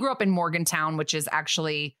grew up. He grew up in Morgantown, which is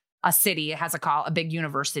actually a city. It has a big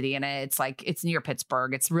university in it. It's near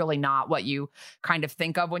Pittsburgh. It's really not what you kind of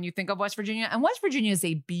think of when you think of West Virginia. And West Virginia is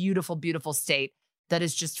a beautiful, beautiful state that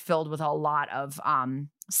is just filled with a lot of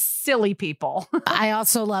silly people. I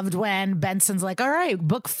also loved when Benson's like, all right,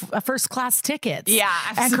 book first class tickets. Yeah.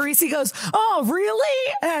 And Carisi goes, oh,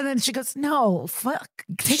 really? And then she goes, no, fuck.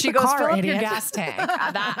 She goes, fill up your gas tank.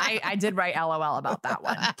 I did write LOL about that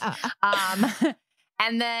one.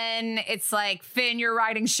 And then it's like, Finn, you're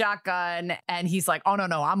riding shotgun. And he's like, oh,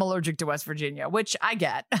 no, I'm allergic to West Virginia, which I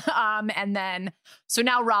get. And then, so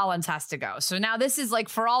now Rollins has to go. So now this is like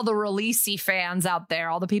for all the Releasey fans out there,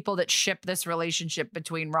 all the people that ship this relationship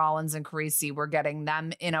between Rollins and Carisi, we're getting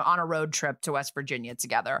them on a road trip to West Virginia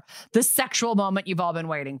together. The sexual moment you've all been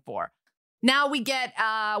waiting for. Now we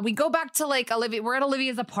go back to like Olivia. We're at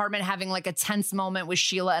Olivia's apartment having like a tense moment with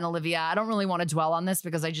Sheila and Olivia. I don't really want to dwell on this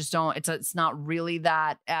because I just don't, it's not really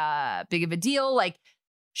that big of a deal. Like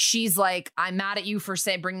she's like, I'm mad at you for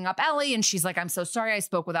bringing up Ellie. And she's like, I'm so sorry. I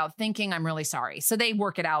spoke without thinking. I'm really sorry. So they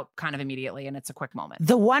work it out kind of immediately and it's a quick moment.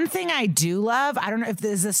 The one thing I do love, I don't know if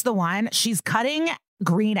is this the one, she's cutting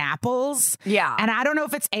green apples. Yeah. And I don't know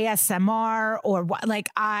if it's ASMR or what. Like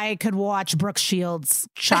I could watch Brooke Shields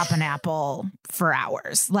chop an apple for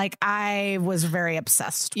hours. Like I was very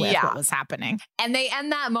obsessed with what was happening. And they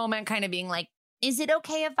end that moment kind of being like, is it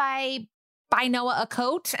okay if I buy Noah a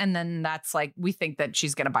coat. And then that's like, we think that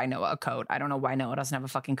she's going to buy Noah a coat. I don't know why Noah doesn't have a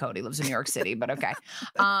fucking coat. He lives in New York City, but okay.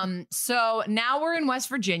 So now we're in West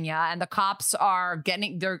Virginia and the cops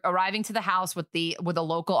they're arriving to the house with a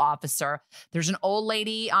local officer. There's an old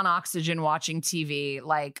lady on oxygen watching TV.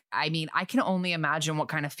 Like, I mean, I can only imagine what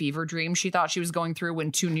kind of fever dream she thought she was going through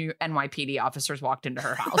when 2 new NYPD officers walked into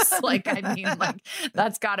her house. Like, I mean, like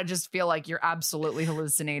that's got to just feel like you're absolutely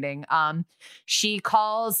hallucinating. She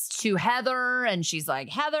calls to Heather and she's like,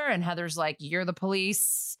 Heather. And Heather's like, you're the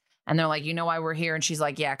police. And they're like, you know why we're here? And she's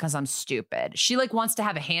like, yeah, because I'm stupid. She like wants to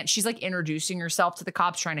have a hand. She's like introducing herself to the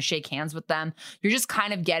cops, trying to shake hands with them. You're just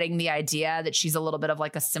kind of getting the idea that she's a little bit of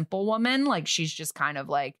like a simple woman. Like she's just kind of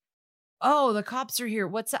like, oh, the cops are here.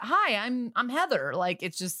 What's up? Hi, I'm Heather. Like,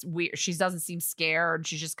 it's just weird. She doesn't seem scared.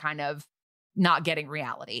 She's just kind of not getting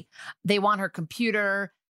reality. They want her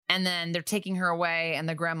computer. And then they're taking her away and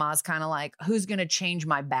the grandma's kind of like, who's going to change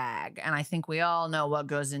my bag? And I think we all know what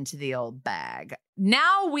goes into the old bag.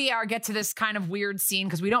 Now we get to this kind of weird scene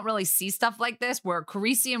because we don't really see stuff like this where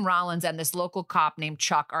Carisi and Rollins and this local cop named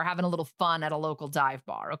Chuck are having a little fun at a local dive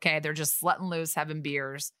bar. Okay. They're just letting loose, having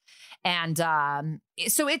beers. And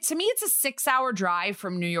so to me, it's a 6-hour drive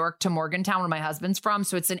from New York to Morgantown, where my husband's from.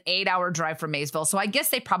 So it's an 8-hour drive from Maysville. So I guess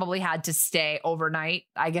they probably had to stay overnight.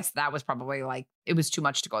 I guess that was probably like, it was too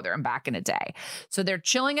much to go there and back in a day. So they're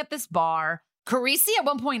chilling at this bar. Carisi at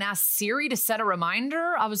one point asked Siri to set a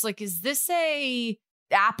reminder. I was like, is this a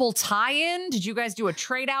Apple tie-in? Did you guys do a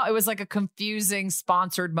trade out? It was like a confusing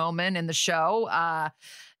sponsored moment in the show.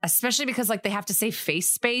 Especially because like they have to say face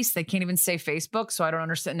space. They can't even say Facebook. So I don't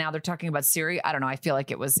understand. Now they're talking about Siri. I don't know. I feel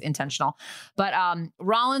like it was intentional. But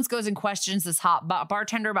Rollins goes and questions this hot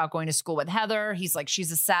bartender about going to school with Heather. He's like,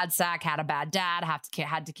 she's a sad sack, had a bad dad,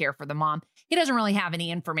 had to care for the mom. He doesn't really have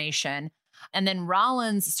any information. And then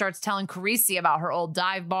Rollins starts telling Carisi about her old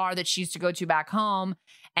dive bar that she used to go to back home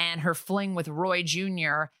and her fling with Roy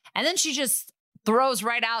Jr. And then she just throws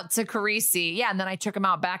right out to Carisi. Yeah, and then I took him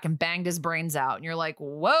out back and banged his brains out. And you're like,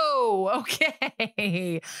 whoa,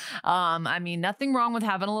 okay. I mean, nothing wrong with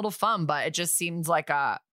having a little fun, but it just seemed like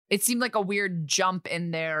a weird jump in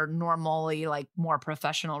their normally like more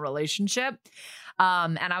professional relationship.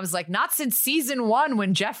 And I was like, not since season 1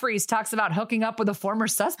 when Jeffries talks about hooking up with a former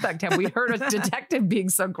suspect have we heard a detective being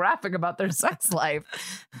so graphic about their sex life.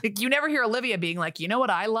 Like, you never hear Olivia being like, you know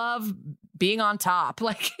what I love? Being on top.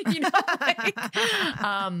 Like, you know, like,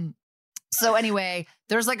 so anyway,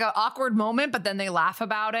 there's like an awkward moment, but then they laugh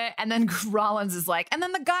about it. And then Rollins is like, and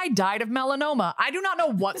then the guy died of melanoma. I do not know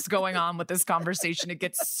what's going on with this conversation. It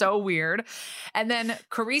gets so weird. And then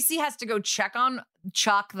Carisi has to go check on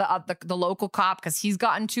Chuck, the local cop, because he's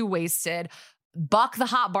gotten too wasted. Buck, the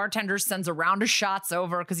hot bartender, sends a round of shots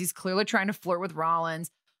over because he's clearly trying to flirt with Rollins.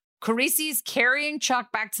 Carisi's carrying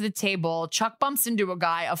Chuck back to the table. Chuck bumps into a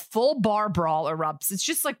guy. A full bar brawl erupts. It's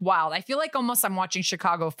just like wild. I feel like almost I'm watching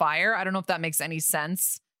Chicago Fire. I don't know if that makes any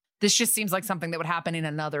sense. This just seems like something that would happen in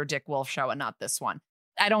another Dick Wolf show and not this one.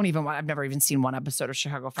 I've never even seen one episode of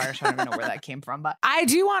Chicago Fire, so I don't even know where that came from. But I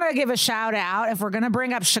do want to give a shout out, if we're going to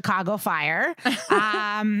bring up Chicago Fire.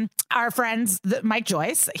 Our friends, Mike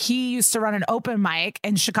Joyce, he used to run an open mic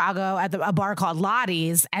in Chicago at a bar called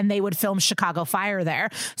Lottie's, and they would film Chicago Fire there.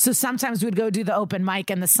 So sometimes we'd go do the open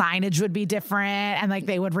mic and the signage would be different, and like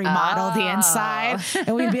they would remodel the inside,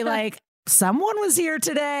 and we'd be like, someone was here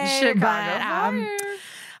today. Chicago Fire.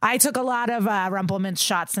 I took a lot of Rumpelmintz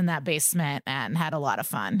shots in that basement and had a lot of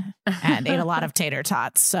fun and ate a lot of tater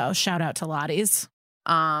tots. So shout out to Lottie's.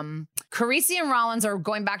 Carisi and Rollins are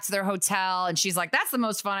going back to their hotel and she's like, that's the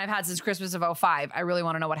most fun I've had since Christmas of 2005. I really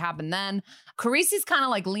want to know what happened then. Carisi's kind of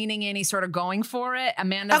like leaning in. He's sort of going for it.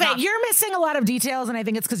 Amanda's you're missing a lot of details. And I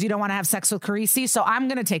think it's because you don't want to have sex with Carisi. So I'm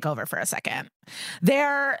going to take over for a second.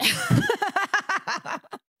 They're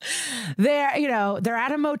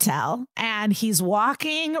at a motel and he's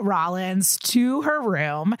walking Rollins to her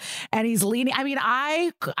room and he's leaning. I mean,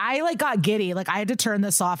 I like got giddy. Like I had to turn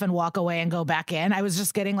this off and walk away and go back in. I was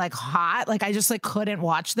just getting like hot. Like I just like couldn't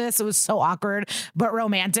watch this. It was so awkward, but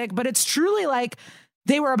romantic. But it's truly like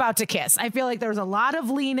they were about to kiss. I feel like there was a lot of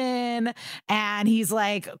lean in and he's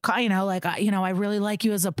like, I really like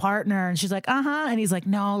you as a partner. And she's like, And he's like,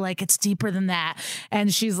 no, like it's deeper than that.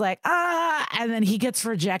 And she's like, and then he gets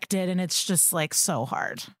rejected and it's just like so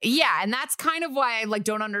hard. Yeah. And that's kind of why I like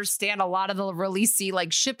don't understand a lot of the releasey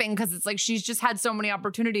like shipping. Cause it's like, she's just had so many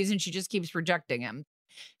opportunities and she just keeps rejecting him.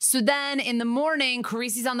 So then in the morning,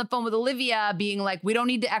 Carisi's on the phone with Olivia being like, we don't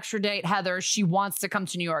need to extradite Heather. She wants to come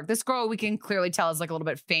to New York. This girl, we can clearly tell, is like a little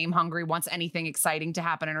bit fame hungry, wants anything exciting to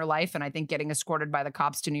happen in her life. And I think getting escorted by the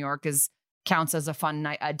cops to New York counts as a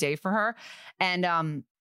fun day for her. And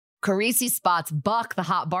Carisi spots Buck, the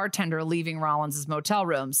hot bartender, leaving Rollins' motel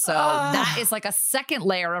room. So that is like a second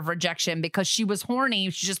layer of rejection because she was horny.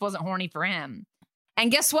 She just wasn't horny for him.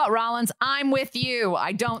 And guess what, Rollins? I'm with you.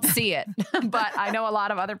 I don't see it, but I know a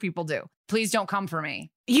lot of other people do. Please don't come for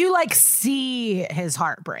me. You like see his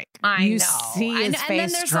heartbreak. You know. See his face and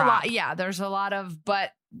then there's drop. a lot. Yeah, there's a lot of,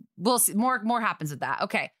 but we'll see. More happens with that.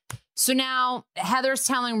 Okay. So now Heather's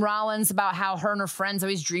telling Rollins about how her and her friends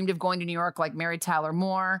always dreamed of going to New York like Mary Tyler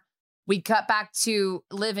Moore. We cut back to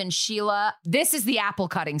Liv and Sheila. This is the apple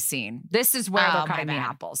cutting scene. This is where they're cutting the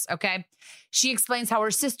apples, okay? She explains how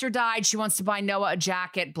her sister died. She wants to buy Noah a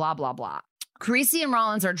jacket, blah, blah, blah. Carisi and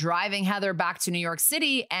Rollins are driving Heather back to New York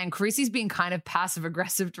City, and Carisi's being kind of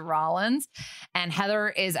passive-aggressive to Rollins, and Heather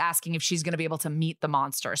is asking if she's going to be able to meet the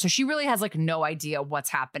monster. So she really has like no idea what's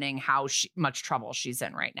happening, how much trouble she's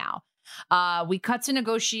in right now. We cut to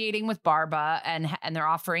negotiating with Barba, and they're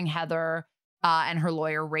offering Heather and her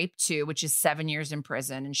lawyer rape too, which is 7 years in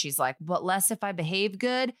prison. And she's like, but less if I behave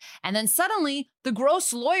good. And then suddenly the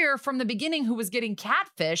gross lawyer from the beginning who was getting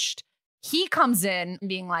catfished, he comes in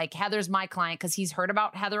being like, Heather's my client because he's heard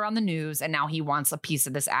about Heather on the news. And now he wants a piece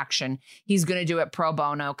of this action. He's going to do it pro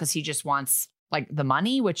bono because he just wants like the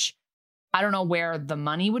money, which I don't know where the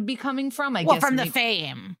money would be coming from. I guess from the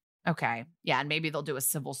fame. Okay. Yeah. And maybe they'll do a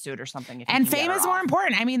civil suit or something. And fame is more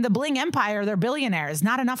important. I mean, the Bling Empire, they're billionaires.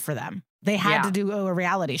 Not enough for them. They had to do a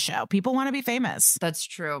reality show. People want to be famous. That's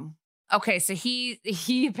true. Okay, so he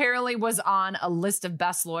apparently was on a list of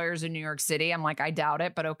best lawyers in New York City. I'm like, I doubt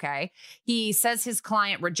it, but okay. He says his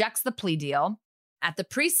client rejects the plea deal. At the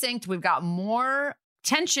precinct, we've got more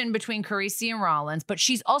tension between Carisi and Rollins, but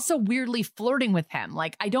she's also weirdly flirting with him.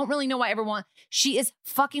 Like, I don't really know why everyone, she is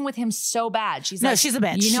fucking with him so bad. She's like, she's a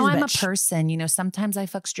bitch. You know, I'm a person. You know, sometimes I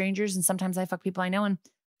fuck strangers and sometimes I fuck people I know and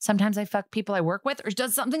sometimes I fuck people I work with, or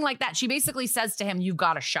does something like that. She basically says to him, you've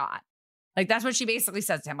got a shot. Like, that's what she basically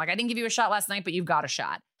says to him. Like, I didn't give you a shot last night, but you've got a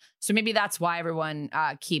shot. So maybe that's why everyone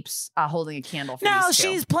keeps holding a candle for these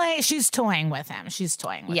two. She's toying with him. She's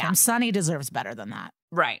toying with him. Sonny deserves better than that.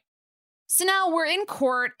 Right. So now we're in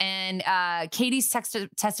court and Katie's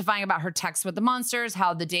testifying about her text with the monsters,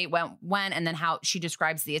 how the date went when, and then how she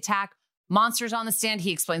describes the attack. Monsters on the stand.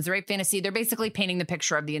 He explains the rape fantasy. They're basically painting the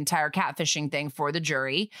picture of the entire catfishing thing for the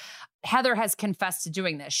jury. Heather has confessed to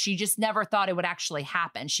doing this. She just never thought it would actually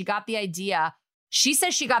happen. She got the idea. She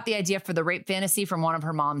says she got the idea for the rape fantasy from one of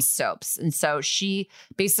her mom's soaps. And so she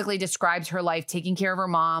basically describes her life, taking care of her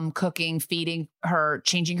mom, cooking, feeding her,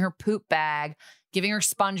 changing her poop bag, giving her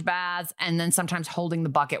sponge baths, and then sometimes holding the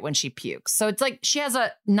bucket when she pukes. So it's like she has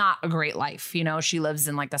not a great life. You know, she lives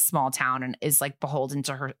in like a small town and is like beholden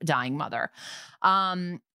to her dying mother.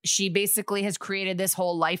 She basically has created this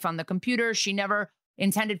whole life on the computer. She never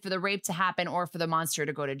intended for the rape to happen or for the monster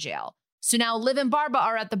to go to jail. So now Liv and Barba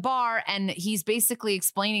are at the bar and he's basically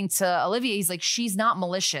explaining to Olivia, he's like, she's not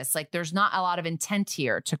malicious. Like, there's not a lot of intent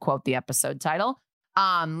here, to quote the episode title.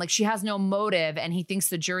 Like, she has no motive, and he thinks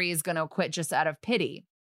the jury is going to acquit just out of pity.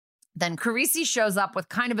 Then Carisi shows up with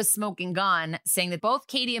kind of a smoking gun, saying that both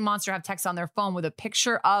Katie and Monster have text on their phone with a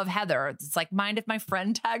picture of Heather. It's like, mind if my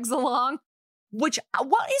friend tags along? Which,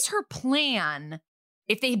 what is her plan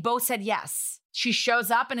if they both said yes? She shows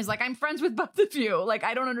up and is like, I'm friends with both of you. Like,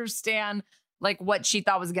 I don't understand like what she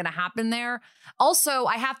thought was going to happen there. Also,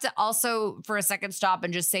 I have to for a second stop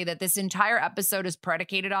and just say that this entire episode is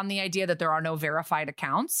predicated on the idea that there are no verified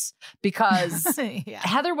accounts, because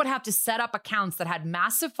Heather would have to set up accounts that had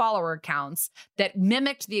massive follower accounts that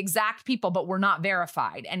mimicked the exact people but were not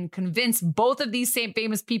verified, and convince both of these same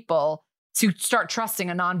famous people to start trusting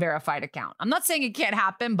a non-verified account. I'm not saying it can't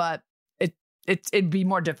happen, but it'd be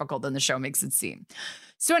more difficult than the show makes it seem.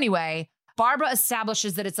 So anyway, Barbara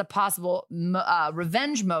establishes that it's a possible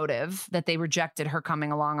revenge motive that they rejected her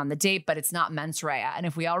coming along on the date, but it's not mens rea. And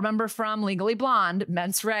if we all remember from Legally Blonde,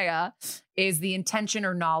 mens rea is the intention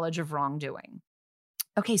or knowledge of wrongdoing.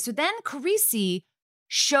 Okay, so then Carisi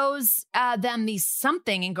shows them these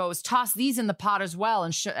something and goes, toss these in the pot as well,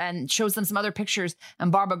 and shows them some other pictures.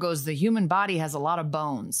 And Barbara goes, the human body has a lot of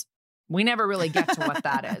bones. We never really get to what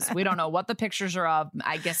that is. We don't know what the pictures are of.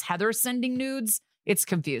 I guess Heather's sending nudes. It's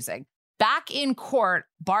confusing. Back in court,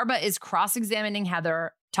 Barba is cross-examining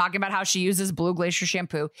Heather, talking about how she uses Blue Glacier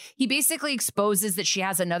shampoo. He basically exposes that she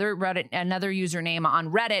has another username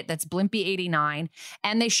on Reddit that's Blimpy89,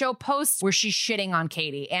 and they show posts where she's shitting on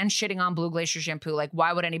Katie and shitting on Blue Glacier shampoo. Like,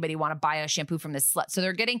 why would anybody want to buy a shampoo from this slut? So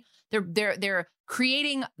they're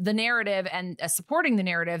creating the narrative and supporting the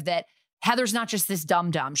narrative that Heather's not just this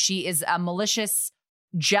dum-dum. She is a malicious,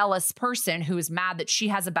 jealous person who is mad that she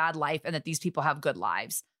has a bad life and that these people have good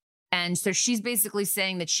lives. And so she's basically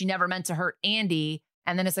saying that she never meant to hurt Andy,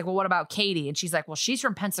 And then it's like, well, what about Katie? And she's like, well, she's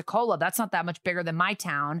from Pensacola. That's not that much bigger than my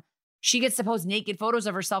town. She gets to post naked photos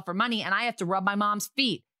of herself for money, and I have to rub my mom's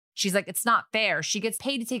feet. She's like, it's not fair. She gets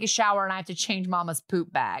paid to take a shower, and I have to change mama's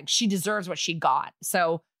poop bag. She deserves what she got.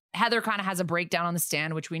 So Heather kind of has a breakdown on the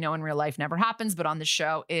stand, which we know in real life never happens, but on the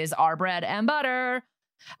show is our bread and butter.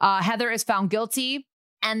 Heather is found guilty.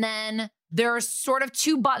 And then there's sort of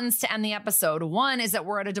two buttons to end the episode. One is that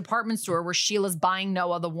we're at a department store where Sheila's buying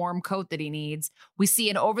Noah the warm coat that he needs. We see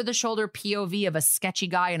an over-the-shoulder POV of a sketchy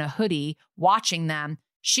guy in a hoodie watching them.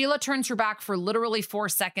 Sheila turns her back for literally 4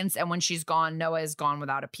 seconds, and when she's gone, Noah is gone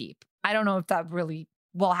without a peep. I don't know if that really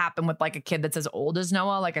will happen with like a kid that's as old as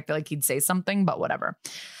Noah. Like, I feel like he'd say something, but whatever.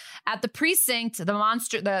 At the precinct, the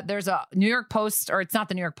monster, there's a New York Post, or it's not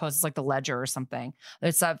the New York Post, it's like the Ledger or something.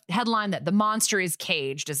 There's a headline that the monster is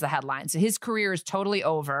caged is the headline. So his career is totally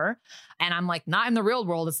over. And I'm like, not in the real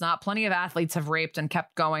world. It's not. Plenty of athletes have raped and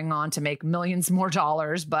kept going on to make millions more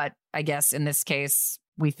dollars. But I guess in this case,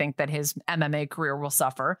 we think that his MMA career will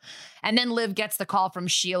suffer. And then Liv gets the call from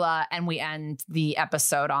Sheila, and we end the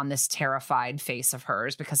episode on this terrified face of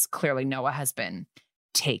hers because clearly Noah has been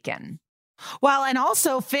taken. Well, and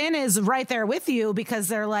also Finn is right there with you because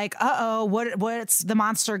they're like, what's the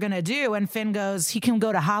monster going to do? And Finn goes, he can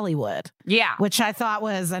go to Hollywood. Yeah. Which I thought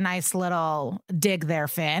was a nice little dig there,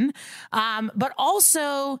 Finn. But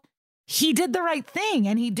also he did the right thing.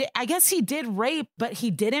 And I guess he did rape, but he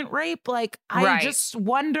didn't rape. Like, I just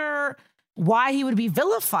wonder why he would be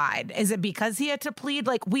vilified. Is it because he had to plead?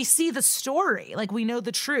 Like, we see the story, like we know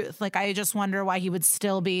the truth. Like, I just wonder why he would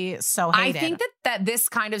still be so hated. I think that this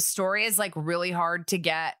kind of story is like really hard to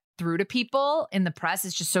get through to people in the press.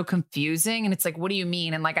 It's just so confusing. And it's like, what do you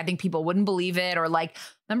mean? And like, I think people wouldn't believe it. Or like,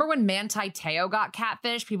 remember when Manti Te'o got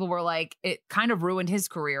catfish? People were like, it kind of ruined his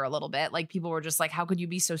career a little bit. Like, people were just like, how could you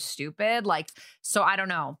be so stupid? Like, so I don't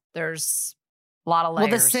know. There's a lot of layers.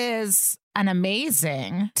 Well, this is an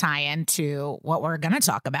amazing tie-in to what we're going to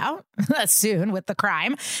talk about soon with the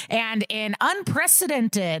crime. And in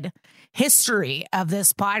unprecedented history of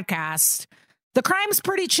this podcast, the crime's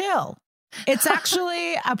pretty chill. It's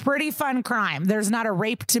actually a pretty fun crime. There's not a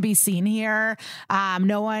rape to be seen here.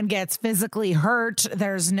 No one gets physically hurt.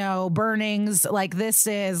 There's no burnings. Like, this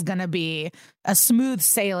is going to be a smooth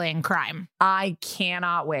sailing crime. I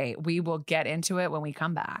cannot wait. We will get into it when we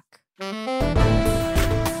come back.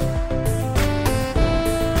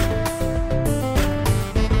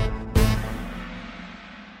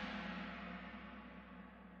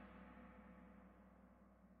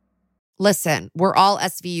 Listen, we're all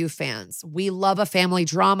SVU fans. We love a family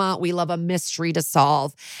drama. We love a mystery to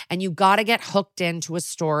solve. And you got to get hooked into a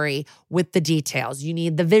story with the details. You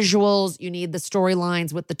need the visuals. You need the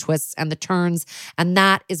storylines with the twists and the turns. And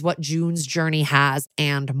that is what June's Journey has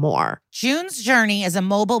and more. June's Journey is a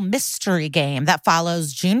mobile mystery game that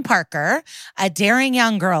follows June Parker, a daring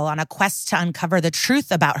young girl on a quest to uncover the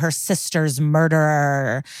truth about her sister's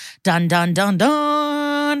murderer. Dun, dun, dun,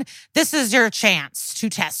 dun. This is your chance to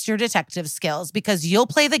test your detective skills because you'll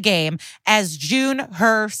play the game as June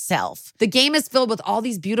herself. The game is filled with all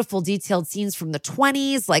these beautiful detailed scenes from the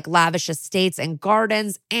 20s, like lavish estates and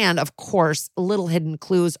gardens. And of course, little hidden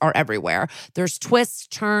clues are everywhere. There's twists,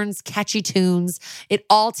 turns, catchy tunes. It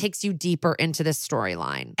all takes you deeper into this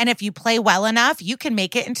storyline. And if you play well enough, you can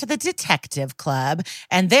make it into the detective club.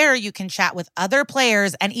 And there you can chat with other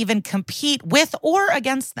players and even compete with or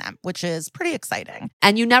against them, which is pretty exciting.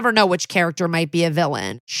 And you never know which character might be a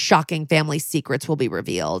villain. Shocking family secrets will be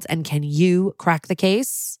revealed. And can you crack the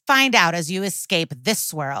case? Find out as you escape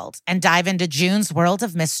this world and dive into June's world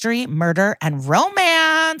of mystery, murder, and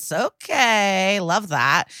romance. Okay, love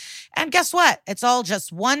that. And guess what? It's all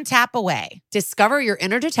just one tap away. Discover your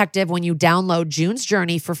inner detective when you download June's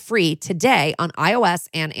Journey for free today on iOS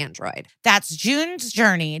and Android. That's June's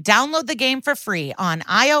Journey. Download the game for free on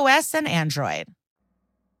iOS and Android.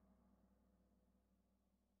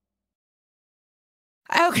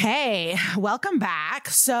 Okay, welcome back.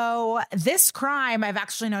 So this crime I've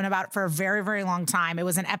actually known about for a very, very long time. It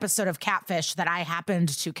was an episode of Catfish that I happened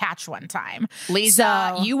to catch one time.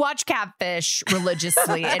 Lisa, you watch Catfish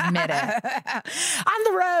religiously, admit it. On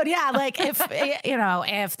the road, yeah. Like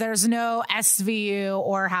if there's no SVU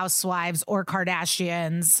or Housewives or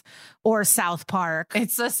Kardashians or South Park.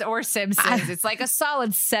 Or Simpsons. It's like a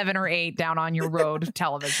solid 7 or 8 down on your road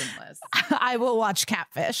television list. I will watch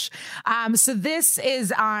Catfish. So this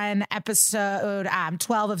is on episode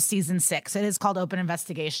 12 of season 6. It is called Open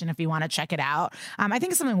Investigation if you want to check it out. I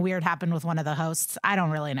think something weird happened with one of the hosts. I don't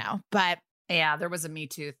really know, but yeah, there was a Me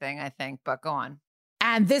Too thing, I think, but go on.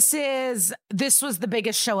 And this was the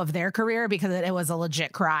biggest show of their career because it was a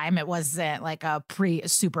legit crime. It wasn't like a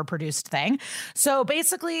super produced thing. So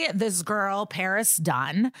basically, this girl, Paris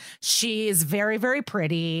Dunn, she's very, very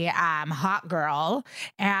pretty, hot girl.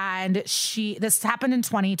 And this happened in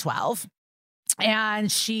 2012. And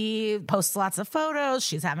she posts lots of photos.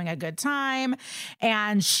 She's having a good time.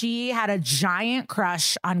 And she had a giant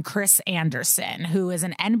crush on Chris Anderson, who is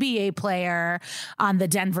an NBA player on the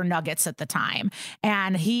Denver Nuggets at the time.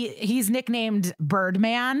 And he's nicknamed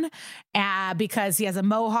Birdman because he has a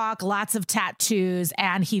mohawk, lots of tattoos,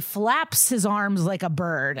 and he flaps his arms like a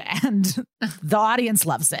bird. And the audience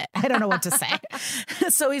loves it. I don't know what to say.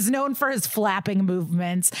 So he's known for his flapping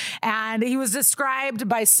movements. And he was described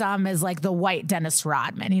by some as like the white Dennis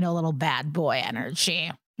Rodman, little bad boy energy.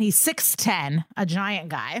 He's 6'10", a giant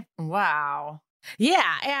guy. Wow.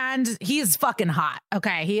 Yeah, and he's fucking hot.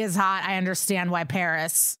 Okay, he is hot. I understand why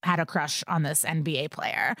Paris had a crush on this NBA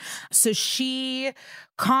player. So she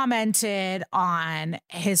commented on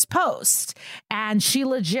his post, and she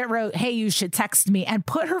legit wrote, "Hey, you should text me," and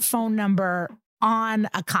put her phone number on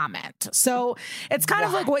a comment. So it's kind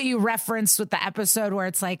of like what you referenced with the episode where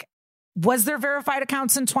it's like, was there verified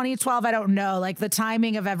accounts in 2012? I don't know. Like the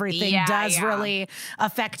timing of everything does really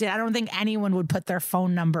affect it. I don't think anyone would put their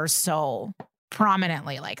phone number so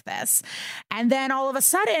prominently like this. And then all of a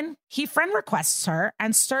sudden, he friend requests her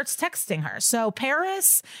and starts texting her. So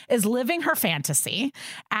Paris is living her fantasy.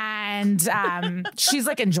 And she's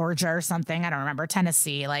like in Georgia or something. I don't remember.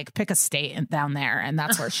 Tennessee. Like pick a state down there. And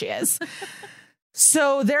that's where she is.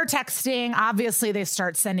 So they're texting. Obviously, they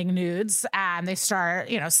start sending nudes and they start,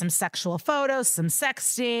 some sexual photos, some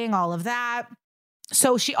sexting, all of that.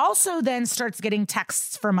 So she also then starts getting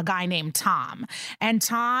texts from a guy named Tom. And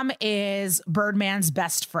Tom is Birdman's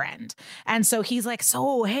best friend. And so he's like,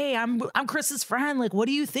 "So, hey, I'm Chris's friend. Like, what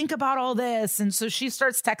do you think about all this?" And so she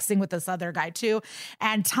starts texting with this other guy too.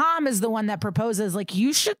 And Tom is the one that proposes, like,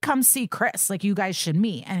 "You should come see Chris. Like, you guys should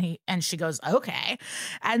meet." And she goes, "Okay."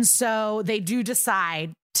 And so they do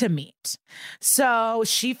decide to meet. So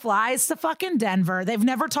she flies to fucking Denver. They've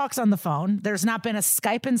never talked on the phone. There's not been a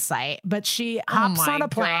Skype in sight, but she hops on a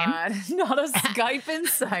plane. Not a Skype in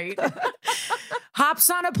sight. Hops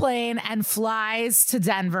on a plane and flies to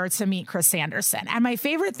Denver to meet Chris Anderson. And my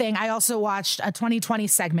favorite thing, I also watched a 2020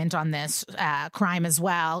 segment on this crime as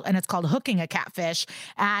well, and it's called Hooking a Catfish.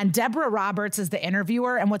 And Deborah Roberts is the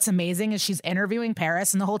interviewer. And what's amazing is she's interviewing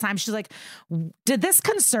Paris, and the whole time she's like, "Did this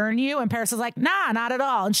concern you?" And Paris is like, "Nah, not at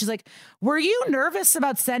all." And she's like, "Were you nervous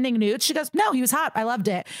about sending nudes?" She goes, "No, he was hot. I loved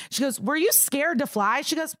it." She goes, "Were you scared to fly?"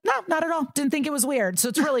 She goes, "No, not at all. Didn't think it was weird." So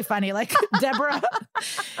it's really funny. Like Deborah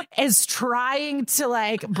is trying to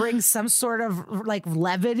like bring some sort of like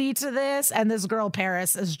levity to this. And this girl,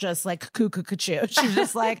 Paris, is just like cuckoo. She's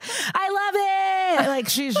just like, "I love it." Like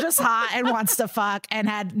she's just hot and wants to fuck and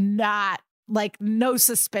had no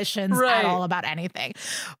suspicions at all about anything.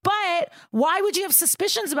 But why would you have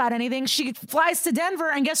suspicions about anything? She flies to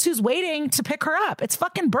Denver and guess who's waiting to pick her up? It's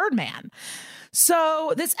fucking Birdman.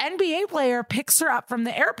 So this NBA player picks her up from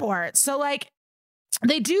the airport. So like,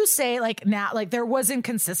 they do say like now, like there was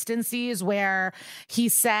inconsistencies where he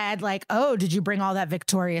said like, "Oh, did you bring all that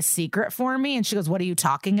Victoria's Secret for me?" And she goes, "What are you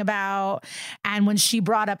talking about?" And when she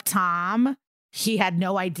brought up Tom, he had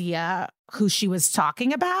no idea who she was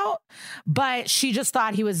talking about, but she just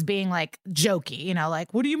thought he was being like jokey,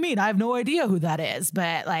 like, "What do you mean? I have no idea who that is."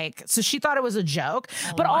 But like, so she thought it was a joke,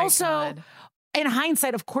 but also God. In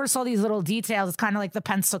hindsight, of course, all these little details, it's kind of like the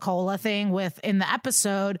Pensacola thing in the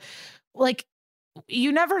episode, like,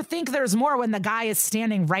 you never think there's more when the guy is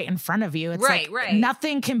standing right in front of you. It's right.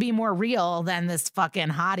 Nothing can be more real than this fucking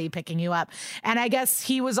hottie picking you up. And I guess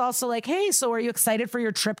he was also like, "Hey, so are you excited for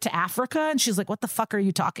your trip to Africa?" And she's like, "What the fuck are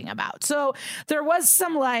you talking about?" So there was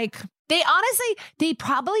some like... They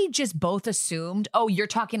probably just both assumed, "Oh, you're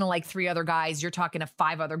talking to like 3 other guys. You're talking to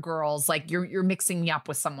 5 other girls. Like you're mixing me up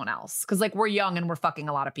with someone else." Cause like we're young and we're fucking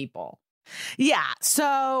a lot of people. Yeah.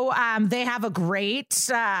 So they have a great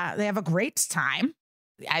time.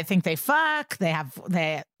 I think they fuck.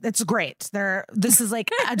 It's great. This is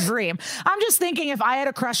like a dream. I'm just thinking if I had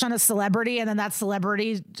a crush on a celebrity and then that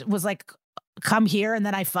celebrity was like, "Come here," and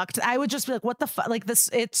then I fucked, I would just be like, "What the fuck?" Like this,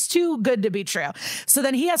 it's too good to be true. So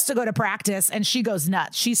then he has to go to practice and she goes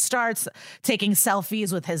nuts. She starts taking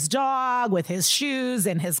selfies with his dog, with his shoes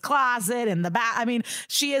in his closet, in the back. I mean,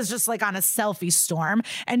 she is just like on a selfie storm.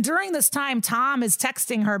 And during this time, Tom is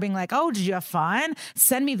texting her being like, "Oh, did you have fun?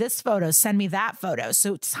 Send me this photo, send me that photo."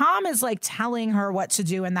 So Tom is like telling her what to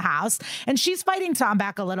do in the house and she's fighting Tom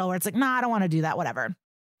back a little where it's like, "Nah, I don't want to do that, whatever."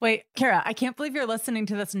 Wait, Kara, I can't believe you're listening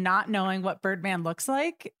to this not knowing what Birdman looks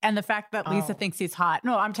like and the fact that Lisa thinks he's hot.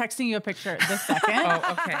 No, I'm texting you a picture this second.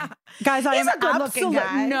 Okay. Guys, I He's am a good-looking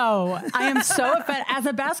guy. No, I am so offended. As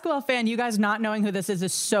a basketball fan, you guys not knowing who this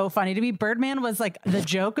is so funny to me. Birdman was like the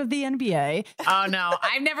joke of the NBA. Oh, no.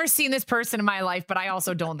 I've never seen this person in my life, but I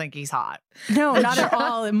also don't think he's hot. No, not at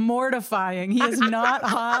all. Mortifying. He is not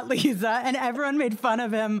hot, Lisa. And everyone made fun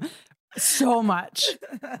of him so much.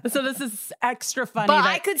 So this is extra funny. But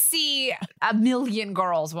I could see a million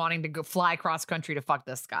girls wanting to go fly cross country to fuck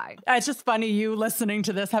this guy. It's just funny you listening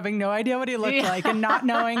to this, having no idea what he looked like and not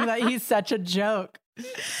knowing that he's such a joke.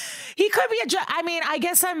 He could be a joke. I mean, I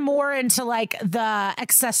guess I'm more into like the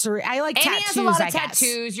accessory. I like and tattoos. He has a lot of I guess.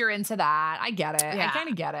 tattoos. You're into that. I get it. Yeah. I kind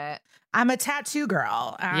of get it. I'm a tattoo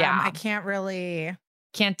girl. I can't really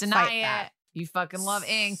deny fight it. that. You fucking love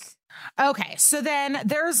ink. Okay, so then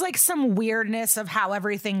there's like some weirdness of how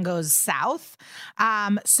everything goes south.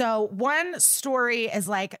 So one story is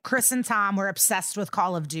like Chris and Tom were obsessed with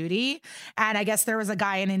Call of Duty, and I guess there was a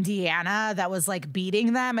guy in Indiana that was like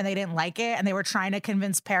beating them, and they didn't like it, and they were trying to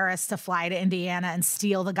convince Paris to fly to Indiana and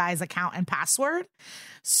steal the guy's account and password.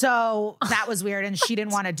 So that was weird, and she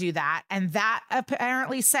didn't want to do that, and that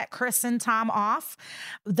apparently set Chris and Tom off.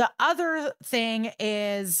 The other thing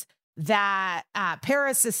is that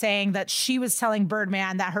Paris is saying that she was telling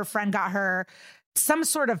Birdman that her friend got her some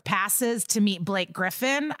sort of passes to meet Blake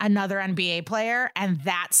Griffin, another NBA player, and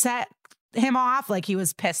that set him off. Like he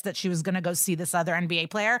was pissed that she was going to go see this other NBA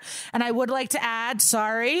player. And I would like to add,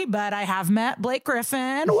 sorry, but I have met Blake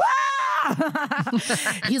Griffin.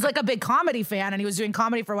 He's like a big comedy fan, and he was doing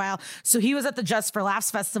comedy for a while. So he was at the Just for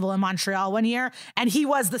Laughs Festival in Montreal one year, and he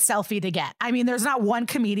was the selfie to get. I mean, there's not one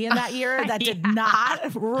comedian that year that did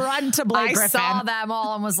not run to Blake Griffin. I saw them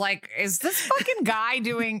all and was like, is this fucking guy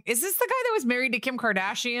is this the guy that was married to Kim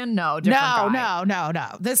Kardashian? No, different guy.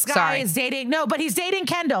 No. This guy is dating, but he's dating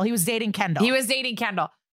Kendall. He was dating Kendall. He was dating Kendall.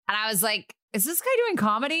 And I was like, is this guy doing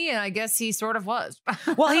comedy? And I guess he sort of was.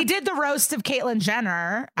 Well, he did the roast of Caitlyn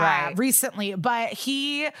Jenner recently, but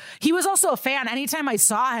he was also a fan. Anytime I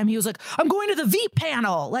saw him, he was like, I'm going to the Veep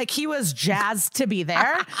panel. Like he was jazzed to be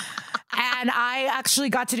there. And I actually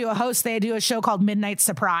got to do a host. They do a show called Midnight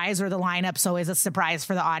Surprise, where the lineup's always a surprise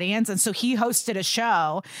for the audience. And so he hosted a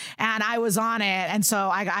show and I was on it. And so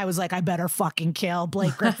I was like, I better fucking kill.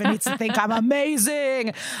 Blake Griffin needs to think I'm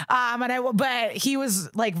amazing. But he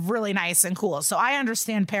was like really nice and cool. So I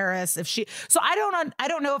understand Paris I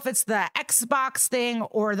don't know if it's the Xbox thing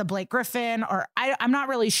or the Blake Griffin, or I'm not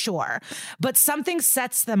really sure, but something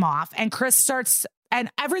sets them off, and Chris starts, and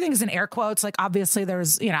everything's in air quotes. Like obviously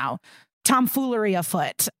there's, tomfoolery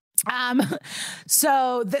afoot.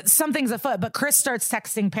 So something's afoot, but Chris starts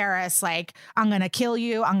texting Paris like, I'm going to kill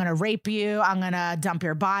you. I'm going to rape you. I'm going to dump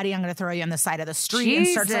your body. I'm going to throw you on the side of the street. And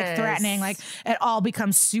starts like threatening, like it all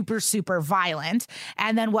becomes super, super violent.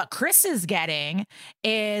 And then what Chris is getting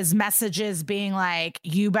is messages being like,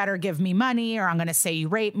 you better give me money or I'm going to say you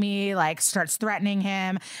raped me, like starts threatening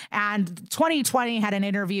him. And 2020 had an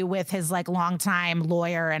interview with his like longtime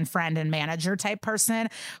lawyer and friend and manager type person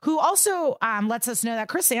who also lets us know that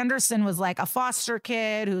Chris Anderson was like a foster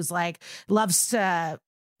kid who's like loves to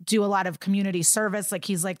do a lot of community service. Like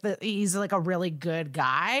he's like a really good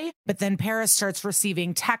guy. But then Paris starts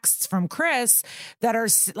receiving texts from Chris that are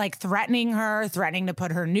like threatening to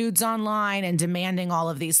put her nudes online and demanding all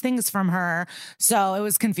of these things from her. So it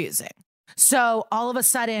was confusing. So all of a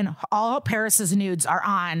sudden, all Paris's nudes are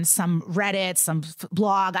on some Reddit, some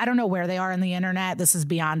blog. I don't know where they are on the internet. This is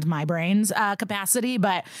beyond my brain's capacity,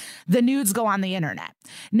 but the nudes go on the internet.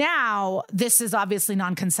 Now, this is obviously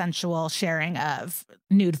non-consensual sharing of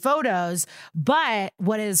nude photos, but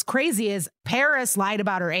what is crazy is Paris lied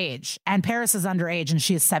about her age, and Paris is underage and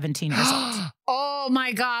she is 17 years old. Oh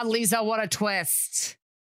my God, Lisa, what a twist.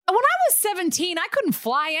 When I was 17, I couldn't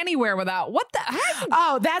fly anywhere without what the heck?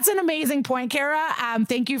 Oh, that's an amazing point, Kara.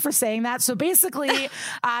 Thank you for saying that. So basically,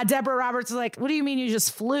 Deborah Roberts is like, what do you mean you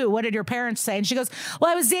just flew? What did your parents say? And she goes,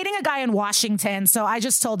 well, I was dating a guy in Washington, so I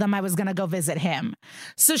just told them I was going to go visit him.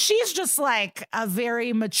 So she's just like a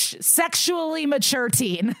very sexually mature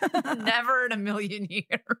teen. Never in a million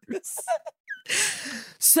years.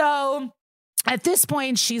 So at this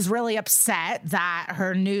point, she's really upset that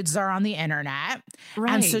her nudes are on the internet.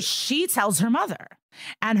 Right. And so she tells her mother.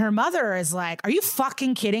 And her mother is like, are you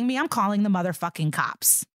fucking kidding me? I'm calling the motherfucking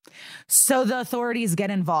cops. So the authorities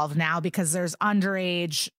get involved now because there's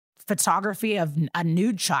underage photography of a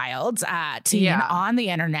nude child teen on the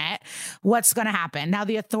internet. What's going to happen? Now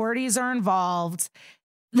the authorities are involved.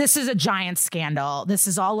 This is a giant scandal. This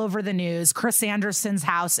is all over the news. Chris Anderson's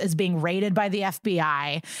house is being raided by the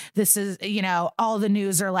FBI. This is, all the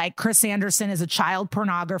news are like, Chris Anderson is a child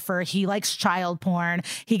pornographer. He likes child porn.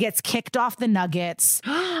 He gets kicked off the Nuggets.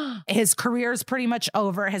 His career is pretty much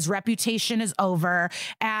over. His reputation is over.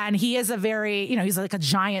 And he is a very, he's like a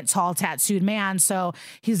giant, tall, tattooed man. So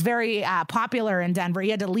he's very popular in Denver.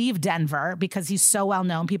 He had to leave Denver because he's so well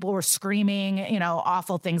known. People were screaming,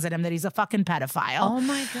 awful things at him that he's a fucking pedophile. Oh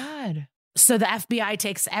my God. So the FBI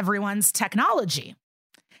takes everyone's technology.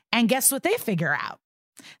 And guess what they figure out?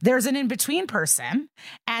 There's an in-between person,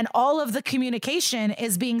 and all of the communication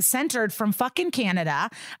is being centered from fucking Canada,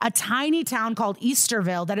 a tiny town called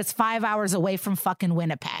Easterville that is 5 hours away from fucking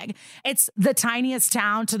Winnipeg. It's the tiniest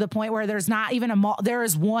town to the point where there's not even a mall. There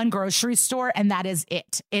is one grocery store, and that is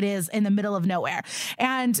it. It is in the middle of nowhere.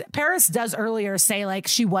 And Paris does earlier say, like,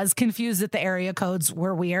 she was confused that the area codes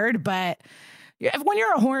were weird, but when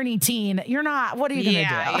you're a horny teen, you're not, what are you going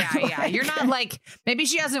to do? Yeah. You're not like, maybe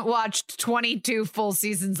she hasn't watched 22 full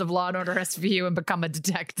seasons of Law and Order SVU and become a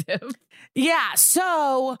detective. Yeah.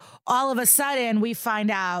 So all of a sudden we find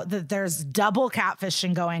out that there's double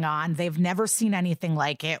catfishing going on. They've never seen anything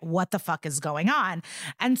like it. What the fuck is going on?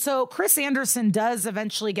 And so Chris Anderson does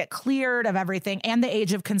eventually get cleared of everything. And the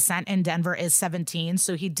age of consent in Denver is 17.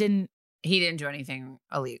 So he didn't do anything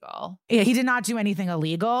illegal. Yeah, he did not do anything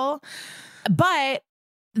illegal. But,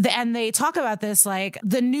 and they talk about this, like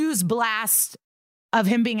the news blast of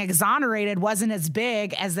him being exonerated wasn't as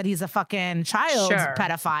big as that he's a fucking child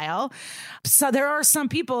pedophile. So there are some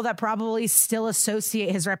people that probably still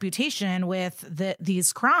associate his reputation with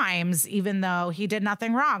these crimes, even though he did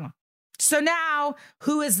nothing wrong. So now,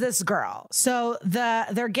 who is this girl? So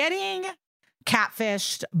they're getting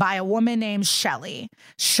catfished by a woman named Shelly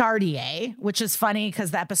Chartier, which is funny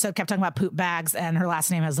because the episode kept talking about poop bags and her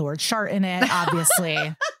last name has the word chart in it,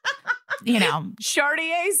 obviously.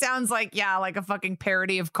 Chartier sounds like, like a fucking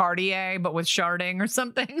parody of Cartier, but with sharding or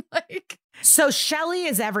something. Like, so Shelly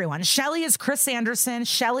is everyone. Shelly is Chris Anderson.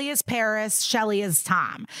 Shelly is Paris. Shelly is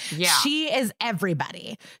Tom. Yeah. She is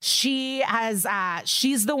everybody. She has,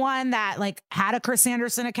 she's the one that like had a Chris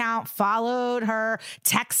Anderson account, followed her,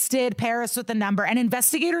 texted Paris with the number, and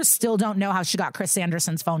investigators still don't know how she got Chris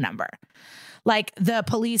Anderson's phone number. Like the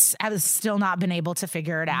police have still not been able to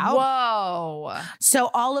figure it out. Whoa. So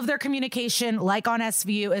all of their communication, like on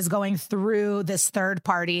SVU, is going through this third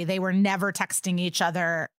party. They were never texting each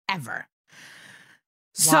other ever.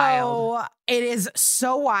 Wild. So it is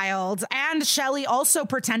so wild. And Shelly also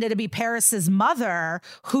pretended to be Paris's mother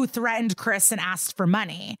who threatened Chris and asked for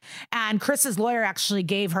money. And Chris's lawyer actually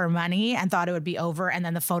gave her money and thought it would be over. And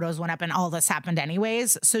then the photos went up and all this happened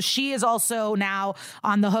anyways. So she is also now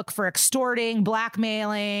on the hook for extorting,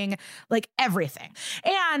 blackmailing, like everything.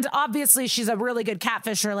 And obviously she's a really good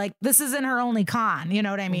catfisher. Like this isn't her only con. You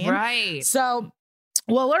know what I mean? Right. So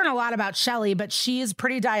we'll learn a lot about Shelly, but she's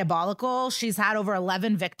pretty diabolical. She's had over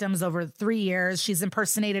 11 victims over 3 years. She's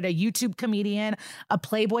impersonated a YouTube comedian, a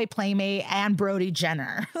Playboy playmate, and Brody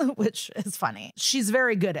Jenner, which is funny. She's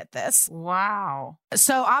very good at this. Wow.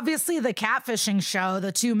 So obviously the catfishing show,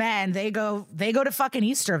 the two men, they go to fucking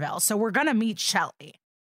Easterville. So we're going to meet Shelly.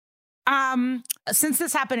 Since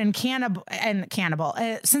this happened in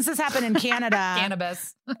since this happened in Canada,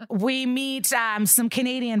 Cannabis. we meet some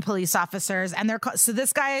Canadian police officers, and so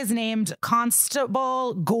this guy is named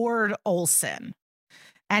Constable Gord Olson.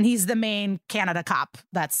 And he's the main Canada cop.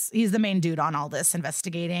 He's the main dude on all this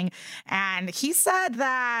investigating. And he said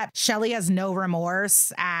that Shelly has no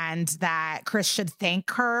remorse and that Chris should thank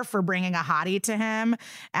her for bringing a hottie to him.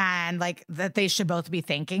 And like that they should both be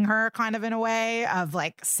thanking her kind of in a way of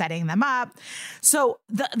like setting them up. So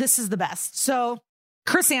this is the best. So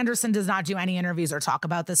Chris Anderson does not do any interviews or talk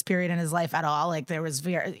about this period in his life at all. Like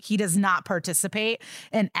he does not participate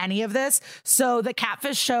in any of this. So the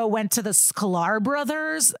Catfish show went to the Sklar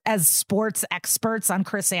brothers as sports experts on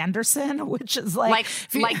Chris Anderson, which is like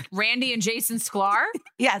Randy and Jason Sklar.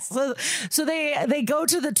 Yes. So they go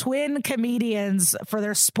to the twin comedians for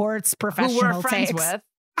their sports professional who we're friends takes. with.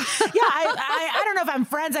 Yeah, I don't know if I'm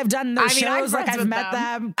friends. I've done those shows. I've met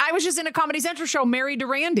them. I was just in a Comedy Central show married to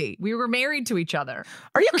Randy. We were married to each other.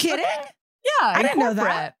 Are you kidding? Yeah. I didn't know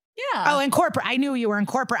that. Yeah. Oh, in corporate. I knew you were in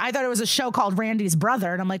corporate. I thought it was a show called Randy's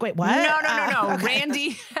Brother. And I'm like, wait, what? No. Okay.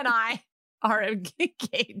 Randy and I are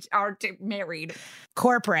engaged, married.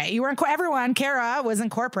 Corporate. You were in everyone. Kara was in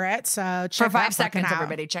corporate. So check for 5 that seconds, out.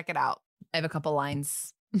 everybody. Check it out. I have a couple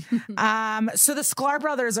lines. So the Sklar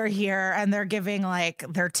brothers are here and they're giving like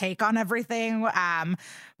their take on everything.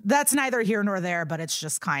 That's neither here nor there, but it's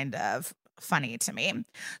just kind of funny to me.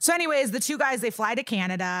 So anyways, the two guys, they fly to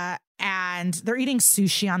Canada and they're eating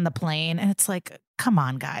sushi on the plane. And it's like, come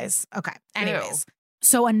on, guys. Okay. Anyways.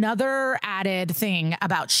 So another added thing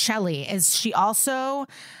about Shelley is she also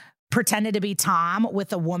pretended to be Tom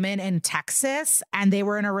with a woman in Texas, and they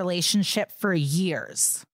were in a relationship for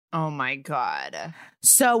years. Oh my God.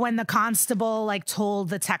 So when the constable like told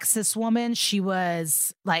the Texas woman, she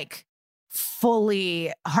was like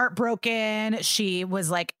fully heartbroken. She was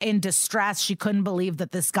like in distress. She couldn't believe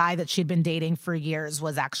that this guy that she'd been dating for years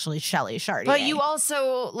was actually Shelley Chartier. But you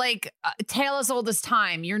also like tale as old as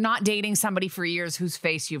time. You're not dating somebody for years whose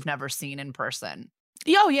face you've never seen in person.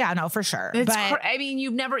 Oh yeah, no, for sure. I mean,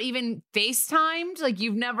 you've never even FaceTimed. Like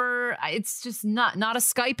you've never. It's just not a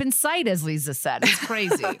Skype in sight, as Lisa said. It's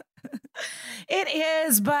crazy. It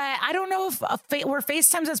is, but I don't know if were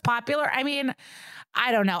FaceTimes as popular. I mean,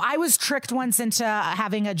 I don't know. I was tricked once into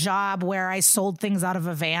having a job where I sold things out of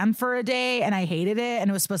a van for a day, and I hated it. And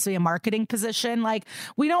it was supposed to be a marketing position. Like,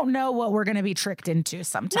 we don't know what we're going to be tricked into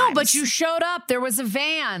sometimes. No, but you showed up. There was a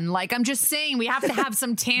van. Like, I'm just saying, we have to have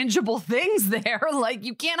some tangible things there. Like,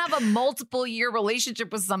 you can't have a multiple year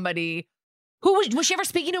relationship with somebody. Who was she ever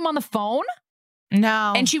speaking to him on the phone?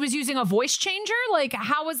 No. And she was using a voice changer? Like,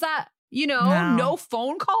 how was that? You know, no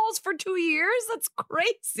phone calls for 2 years? That's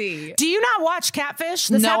crazy. Do you not watch Catfish?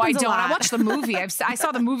 No, I don't. I watched the movie. I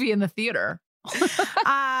saw the movie in the theater.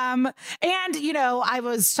 And you know, I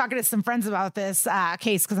was talking to some friends about this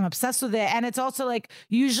case because I'm obsessed with it. And it's also like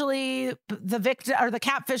usually the victim or the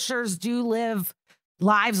catfishers do live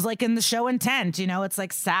lives like in the show Intent, you know, it's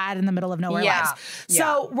like sad in the middle of nowhere lives.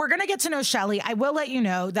 So we're going to get to know Shelley. I will let you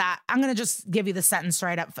know that I'm going to just give you the sentence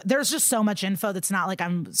right up. There's just so much info that's not like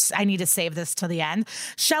I need to save this to the end.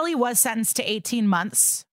 Shelley was sentenced to 18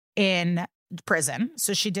 months in prison.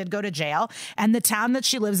 So she did go to jail. And the town that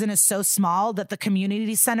she lives in is so small that the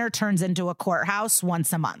community center turns into a courthouse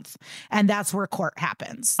once a month. And that's where court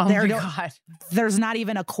happens. Oh my God. There's not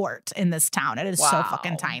even a court in this town. It is so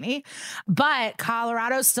fucking tiny. But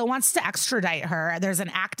Colorado still wants to extradite her. There's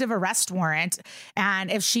an active arrest warrant.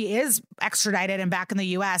 And if she is extradited and back in the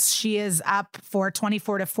U.S., she is up for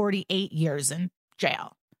 24 to 48 years in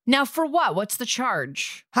jail. Now, for what? What's the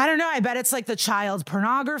charge? I don't know. I bet it's like the child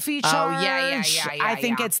pornography charge. Oh, yeah. I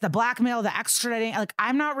think it's the blackmail, the extraditing. Like,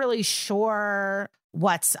 I'm not really sure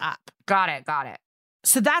what's up. Got it.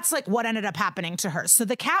 So that's like what ended up happening to her. So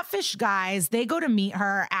the Catfish guys, they go to meet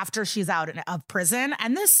her after she's out of prison.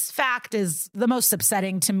 And this fact is the most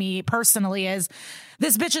upsetting to me personally is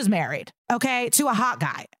this bitch is married, okay, to a hot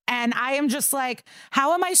guy. And I am just like,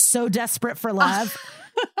 how am I so desperate for love?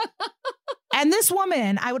 And this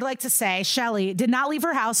woman, I would like to say, Shelley, did not leave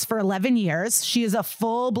her house for 11 years. She is a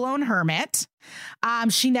full-blown hermit.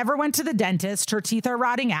 She never went to the dentist. Her teeth are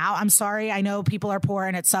rotting out. I'm sorry. I know people are poor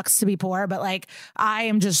and it sucks to be poor, but like, I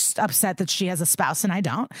am just upset that she has a spouse and I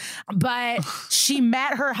don't. But she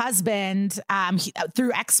met her husband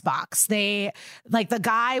through Xbox. The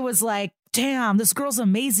guy was like, damn, this girl's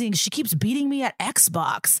amazing. She keeps beating me at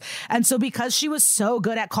Xbox. And so because she was so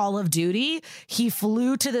good at Call of Duty, he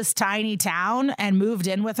flew to this tiny town and moved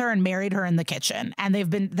in with her and married her in the kitchen. And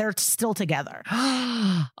they're still together.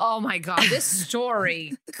 Oh my God, this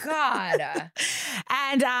story. God.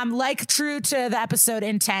 And like true to the episode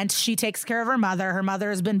Intent, she takes care of her mother. Her mother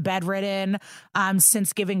has been bedridden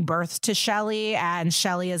since giving birth to Shelley. And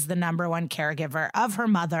Shelley is the number one caregiver of her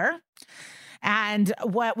mother. And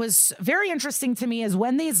what was very interesting to me is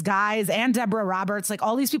when these guys and Deborah Roberts, like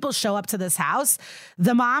all these people show up to this house,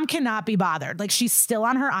 the mom cannot be bothered. Like she's still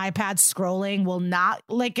on her iPad scrolling, will not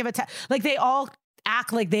like give a like they all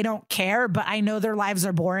act like they don't care, but I know their lives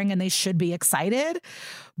are boring and they should be excited.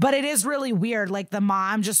 But it is really weird. Like the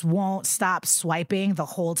mom just won't stop swiping the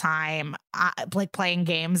whole time, like playing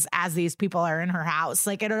games as these people are in her house.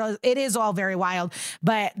 Like it is all very wild.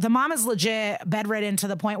 But the mom is legit bedridden to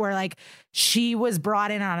the point where like she was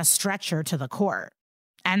brought in on a stretcher to the court.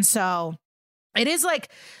 And so it is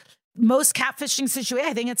like most catfishing situation.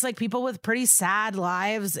 I think it's like people with pretty sad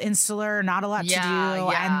lives, insular, not a lot to do.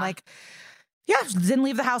 And like, yeah, didn't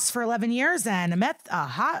leave the house for 11 years and met a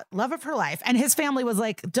hot love of her life. And his family was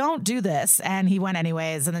like, don't do this. And he went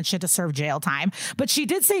anyways. And then she had to serve jail time. But she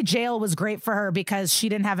did say jail was great for her because she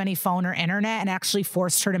didn't have any phone or internet and actually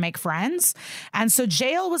forced her to make friends. And so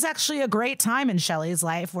jail was actually a great time in Shelley's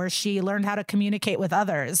life where she learned how to communicate with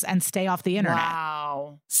others and stay off the internet.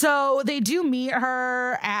 Wow. So they do meet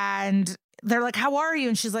her and they're like, how are you?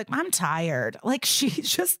 And she's like, I'm tired. Like, she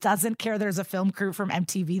just doesn't care. There's a film crew from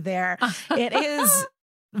MTV there. It is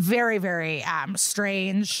very, very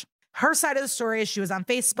strange. her side of the story is she was on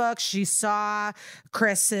Facebook. She saw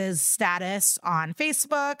Chris's status on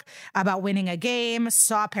Facebook about winning a game,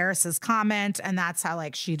 saw Paris's comment, and that's how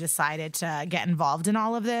like she decided to get involved in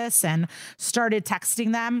all of this and started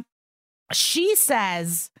texting them. She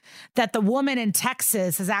says that the woman in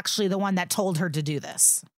Texas is actually the one that told her to do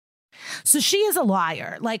this. So she is a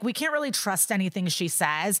liar. Like, we can't really trust anything she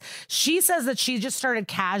says. She says that she just started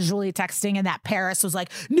casually texting and that Paris was like,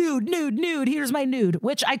 nude, nude, nude. Here's my nude,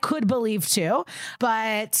 which I could believe too.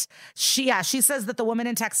 But she says that the woman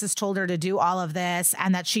in Texas told her to do all of this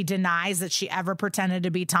and that she denies that she ever pretended to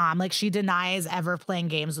be Tom. Like, she denies ever playing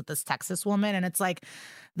games with this Texas woman. And it's like,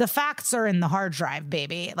 the facts are in the hard drive,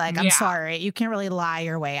 baby. Like, I'm sorry. You can't really lie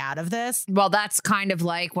your way out of this. Well, that's kind of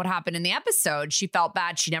like what happened in the episode. She felt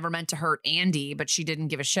bad. She never meant to hurt Andy, but she didn't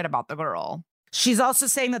give a shit about the girl. She's also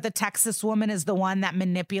saying that the Texas woman is the one that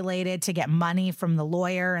manipulated to get money from the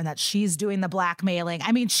lawyer and that she's doing the blackmailing.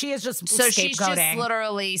 I mean, she is just so scapegoating. She's just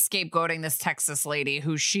literally scapegoating this Texas lady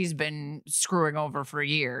who she's been screwing over for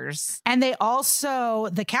years. And they also,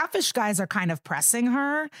 the catfish guys are kind of pressing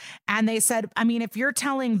her. And they said, I mean, if you're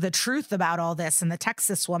telling the truth about all this and the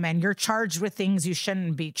Texas woman, you're charged with things you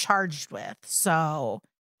shouldn't be charged with. So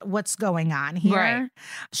what's going on here? Right.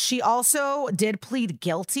 She also did plead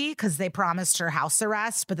guilty because they promised her house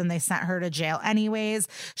arrest, but then they sent her to jail anyways.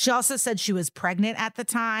 She also said she was pregnant at the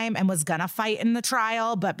time and was gonna fight in the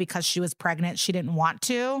trial, but because she was pregnant, she didn't want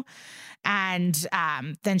to. And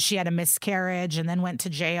then she had a miscarriage and then went to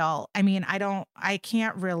jail. I mean,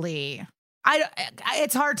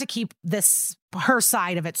 it's hard to keep her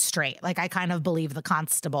side of it straight. Like, I kind of believe the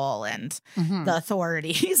constable and the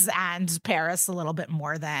authorities and Paris a little bit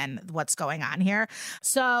more than what's going on here.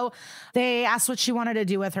 So they asked what she wanted to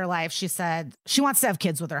do with her life. She said she wants to have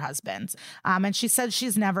kids with her husband. And she said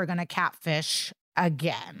she's never going to catfish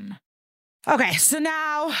again. Okay, so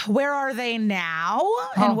now where are they now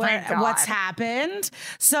and what's happened?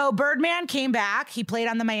 So Birdman came back. He played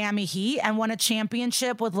on the Miami Heat and won a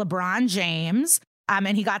championship with LeBron James.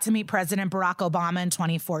 And he got to meet President Barack Obama in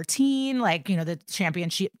 2014. Like, you know, the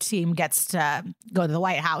championship team gets to go to the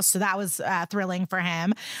White House. So that was thrilling for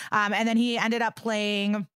him. And then he ended up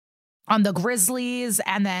playing on the Grizzlies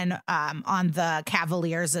and then on the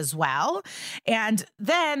Cavaliers as well. And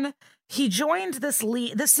then he joined this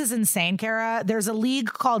league. This is insane, Kara. There's a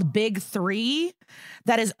league called Big Three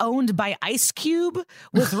that is owned by Ice Cube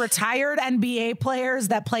with retired NBA players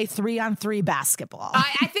that play 3-on-3 basketball.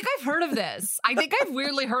 I think I've heard of this. I think I've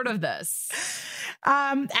weirdly heard of this.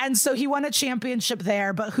 And so he won a championship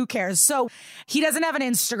there, but who cares? So he doesn't have an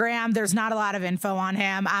Instagram. There's not a lot of info on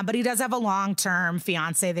him, but he does have a long-term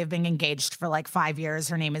fiance. They've been engaged for like 5 years.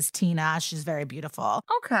 Her name is Tina. She's very beautiful.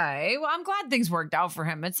 Okay. Well, I'm glad things worked out for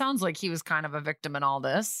him. It sounds like he was kind of a victim in all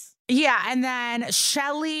this. Yeah. And then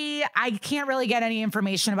Shelly, I can't really get any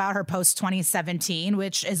information about her post 2017,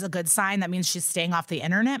 which is a good sign. That means she's staying off the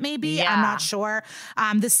internet, maybe. Yeah. I'm not sure.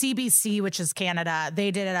 The CBC, which is Canada, they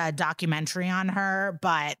did a documentary on her,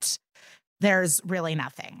 but there's really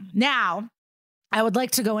nothing. Now, I would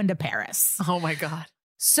like to go into Paris. Oh my God.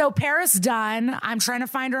 So Paris Dunn, I'm trying to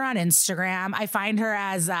find her on Instagram. I find her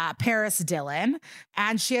as Paris Dillon,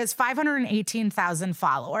 and she has 518,000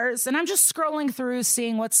 followers. And I'm just scrolling through,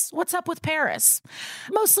 seeing what's up with Paris.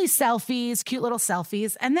 Mostly selfies, cute little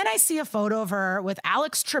selfies. And then I see a photo of her with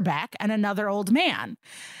Alex Trebek and another old man.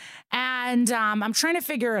 And I'm trying to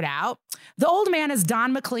figure it out. The old man is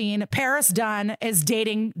Don McLean. Paris Dunn is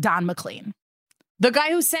dating Don McLean. The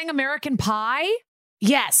guy who sang American Pie?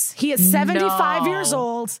 Yes, he is 75 years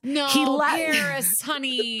old. No, Paris,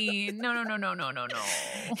 honey. No.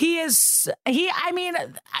 He is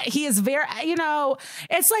very, you know,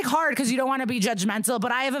 it's like hard because you don't want to be judgmental,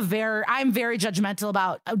 but I'm very judgmental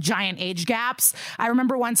about giant age gaps. I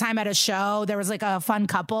remember one time at a show, there was like a fun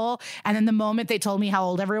couple. And then the moment they told me how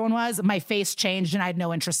old everyone was, my face changed and I had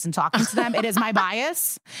no interest in talking to them. It is my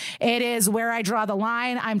bias. It is where I draw the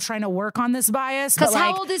line. I'm trying to work on this bias. Because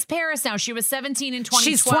how old is Paris now? She was 17 in 2012.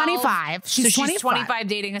 She's 25. She's 25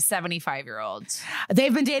 dating a 75-year-old.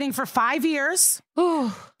 They've been dating for 5 years.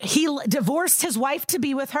 He divorced his wife to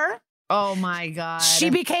be with her. Oh my God. She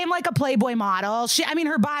became like a Playboy model.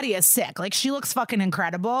 Her body is sick. Like, she looks fucking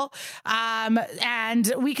incredible.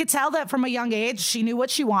 And we could tell that from a young age, she knew what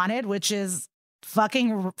she wanted, which is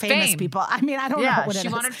fucking famous people. I mean, I don't know what it is. She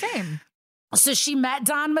wanted fame. So she met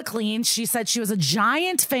Don McLean. She said she was a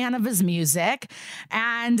giant fan of his music.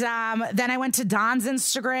 And then I went to Don's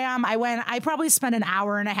Instagram. I probably spent an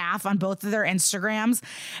hour and a half on both of their Instagrams.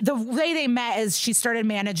 The way they met is she started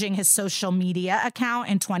managing his social media account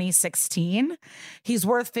in 2016. He's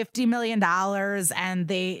worth $50 million.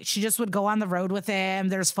 And she just would go on the road with him.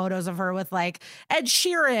 There's photos of her with like Ed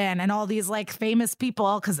Sheeran and all these like famous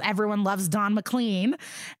people because everyone loves Don McLean.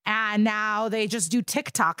 And now they just do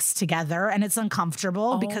TikToks together. And it's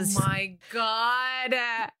uncomfortable because oh my God.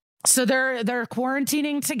 So they're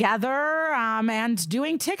quarantining together and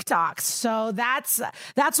doing TikToks. So that's why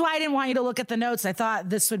I didn't want you to look at the notes. I thought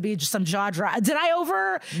this would be just some jaw drop. Did I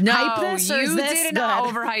overhype this? Or you is this did not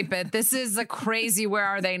overhype it. This is a crazy. Where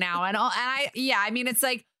are they now? I mean, it's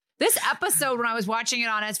like this episode when I was watching it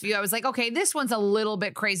on SVU, I was like, okay, this one's a little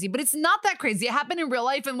bit crazy, but it's not that crazy. It happened in real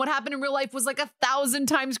life, and what happened in real life was like 1,000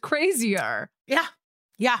 times crazier.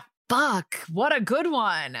 Yeah. Fuck, what a good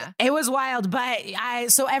one. It was wild, but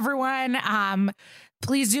so everyone,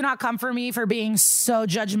 please do not come for me for being so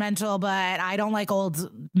judgmental, but I don't like old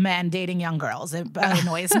men dating young girls. It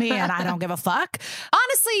annoys me and I don't give a fuck.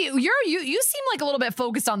 Honestly, you seem like a little bit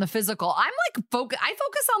focused on the physical. I'm like I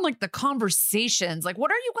focus on like the conversations. Like, what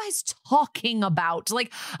are you guys talking about?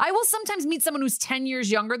 Like, I will sometimes meet someone who's 10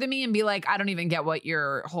 years younger than me and be like, I don't even get what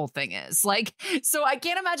your whole thing is. Like, so I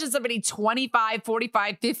can't imagine somebody 25,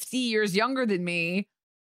 45, 50 years younger than me,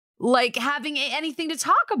 like having anything to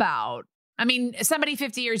talk about. I mean, somebody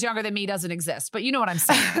 50 years younger than me doesn't exist, but you know what I'm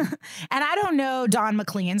saying. And I don't know Don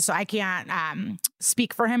McLean, so I can't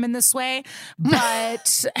speak for him in this way,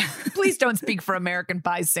 but please don't speak for American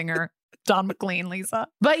Pie singer Don McLean, Lisa.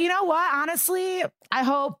 But you know what? Honestly, I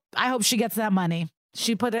hope she gets that money.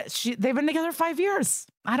 They've been together 5 years.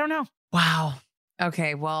 I don't know. Wow.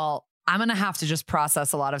 Okay. Well, I'm going to have to just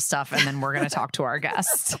process a lot of stuff and then we're going to talk to our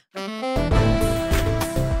guest.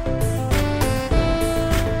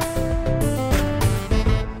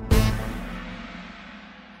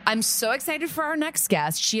 I'm so excited for our next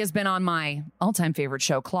guest. She has been on my all-time favorite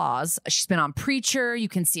show, Claws. She's been on Preacher. You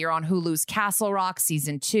can see her on Hulu's Castle Rock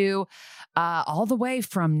season 2. All the way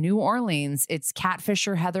from New Orleans, it's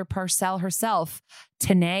Catfisher Heather Parcell herself,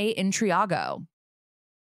 Tenea Intriago.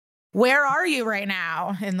 Where are you right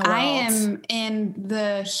now in the world? I am in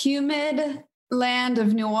the humid land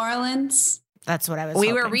of New Orleans. That's what I was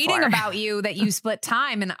We were reading about you that you split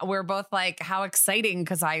time and we're both like, how exciting,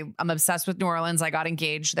 because I'm obsessed with New Orleans. I got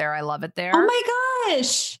engaged there. I love it there. Oh my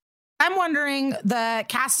gosh. I'm wondering, the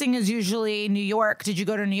casting is usually New York. Did you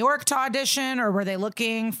go to New York to audition, or were they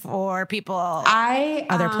looking for people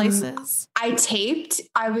other places? I taped.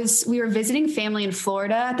 We were visiting family in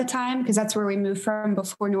Florida at the time because that's where we moved from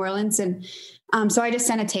before New Orleans. And so I just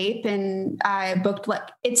sent a tape and I booked, like,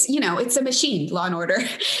 it's a machine, Law and Order.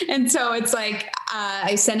 And so it's like,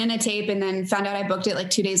 I sent in a tape and then found out I booked it like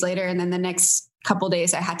 2 days later. And then the next couple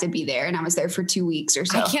days I had to be there, and I was there for 2 weeks or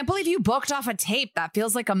so. I can't believe you booked off a tape. That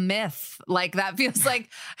feels like a myth. Like, that feels like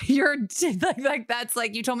you're like that's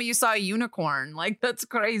like you told me you saw a unicorn. Like, that's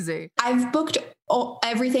crazy. I've booked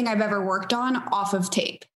everything I've ever worked on off of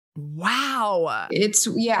tape. Wow. You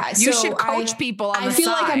should coach people on the side. I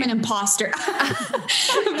feel like I'm an imposter.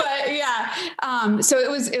 But yeah. So it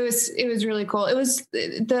was really cool. It was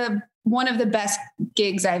one of the best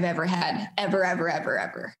gigs I've ever had.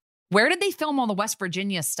 Ever. Where did they film all the West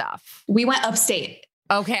Virginia stuff? We went upstate.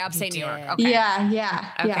 Okay, upstate New York. Okay.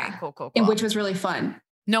 Yeah. Okay, cool. And which was really fun.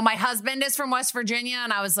 No, my husband is from West Virginia,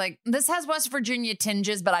 and I was like, this has West Virginia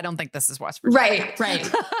tinges, but I don't think this is West Virginia. Right.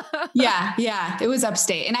 Yeah. It was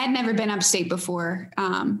upstate, and I had never been upstate before.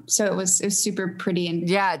 So it was super pretty and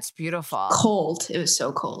yeah, it's beautiful. Cold. It was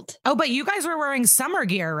so cold. Oh, but you guys were wearing summer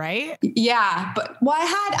gear, right? Yeah, but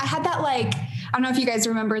I had that, like, I don't know if you guys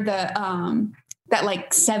remember the that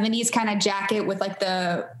like 70s kind of jacket with like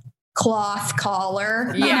the cloth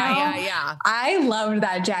collar. Yeah. I loved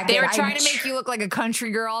that jacket. They were trying to make you look like a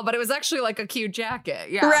country girl, but it was actually like a cute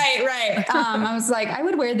jacket. Yeah. Right. I was like, I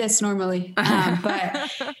would wear this normally.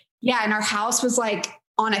 But yeah. And our house was like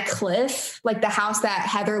on a cliff. Like the house that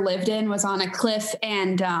Heather lived in was on a cliff,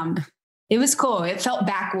 and it was cool. It felt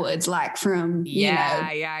backwoods, like from,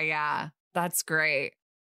 Yeah. That's great.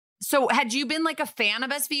 So had you been like a fan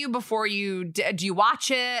of SVU before do you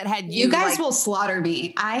watch it? You guys will slaughter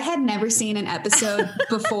me. I had never seen an episode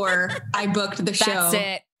before I booked the show. That's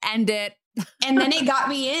it. End it. And then it got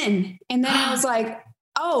me in. And then I was like,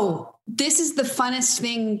 oh, this is the funnest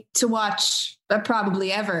thing to watch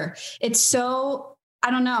probably ever. It's so I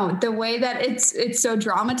don't know, the way that it's so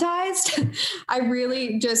dramatized. I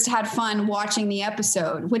really just had fun watching the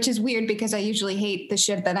episode, which is weird because I usually hate the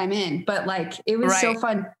shit that I'm in, but like it was so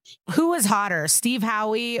fun. Who was hotter, Steve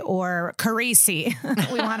Howie or Carisi?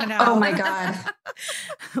 We want to know. Oh my God.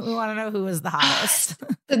 We want to know who was the hottest.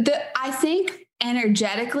 I think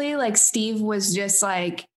energetically, like Steve was just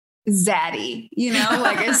like zaddy, you know,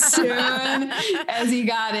 like as soon as he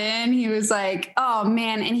got in, he was like, oh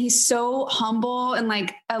man. And he's so humble and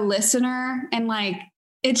like a listener. And like,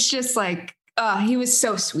 it's just like, he was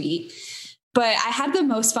so sweet. But I had the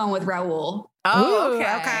most fun with Raul. Oh,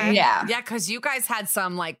 okay. Yeah. Yeah. Cause you guys had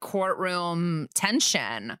some like courtroom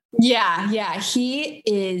tension. Yeah. He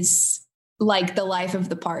is like the life of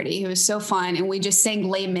the party. He was so fun. And we just sang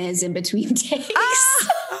Les Mis in between takes.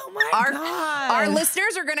 Oh my God. Our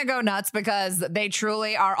listeners are going to go nuts because they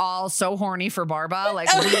truly are all so horny for Barba.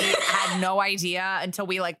 Like we had no idea until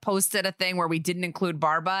we like posted a thing where we didn't include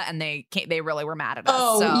Barba and they really were mad at us.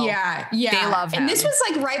 Oh, so yeah. They love him. And this was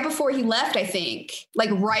like right before he left, I think. Like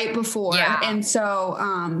right before. Yeah. And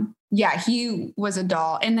so, yeah, he was a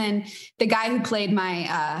doll. And then the guy who played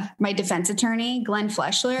my defense attorney, Glenn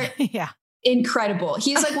Fleshler. Yeah. Incredible.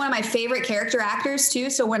 He's like one of my favorite character actors too.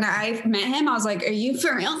 So when I met him, I was like, are you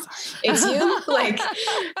for real? It's you? Like,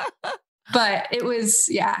 but it was,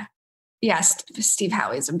 yeah. Yes, Steve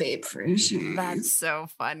Howie's a babe for sure. That's so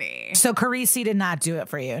funny. So Carisi did not do it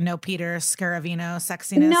for you. No Peter Scaravino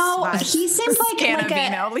sexiness. No, vibes? he seemed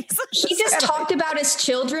like Lisa. he just talked about his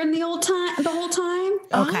children the whole time.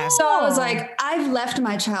 Okay. So I was like, I've left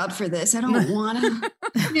my child for this. I don't want to,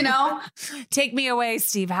 you know. Take me away,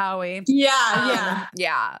 Steve Howie. Yeah.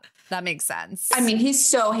 Yeah, that makes sense. I mean, he's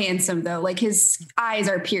so handsome though. Like his eyes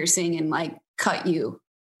are piercing and like cut you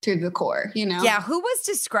to the core, you know? Yeah, who was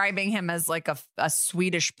describing him as like a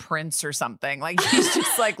Swedish prince or something? Like he's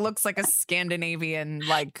just like looks like a Scandinavian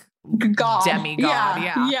like God. demigod.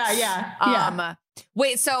 Yeah.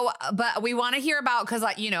 Wait, so but we want to hear about because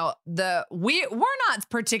like you know we're not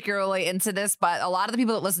particularly into this, but a lot of the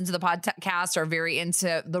people that listen to the podcast are very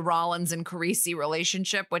into the Rollins and Carisi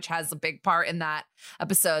relationship, which has a big part in that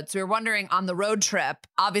episode. So we're wondering on the road trip.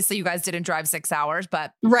 Obviously, you guys didn't drive 6 hours,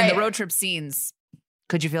 but in the road trip scenes.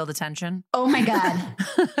 Could you feel the tension? Oh my God.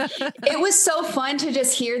 It was so fun to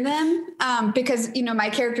just hear them because, you know, my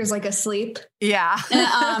character's like asleep. Yeah.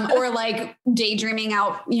 Or like daydreaming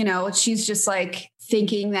out, you know, she's just like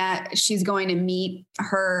thinking that she's going to meet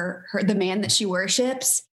the man that she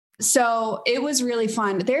worships. So it was really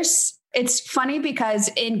fun. It's funny because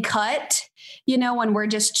in cut, you know, when we're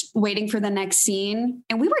just waiting for the next scene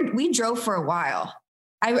and we drove for a while.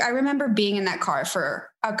 I remember being in that car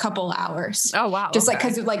for a couple hours. Oh, wow. Just like,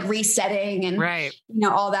 cause of like resetting and, you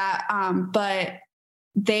know, all that. But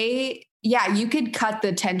you could cut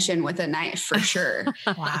the tension with a knife for sure.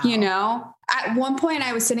 Wow. You know, at one point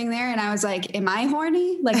I was sitting there and I was like, am I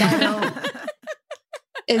horny? Like, I don't,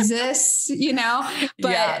 is this, you know,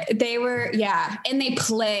 but they were, and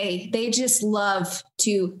they just love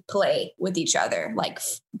to play with each other. Like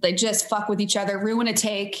they just fuck with each other, ruin a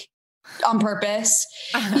take on purpose.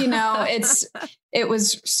 You know, it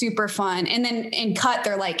was super fun. And then in cut,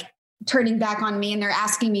 they're like turning back on me and they're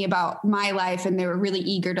asking me about my life. And they were really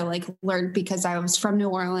eager to like learn because I was from New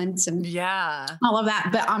Orleans and all of that.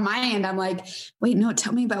 But on my end, I'm like, wait, no,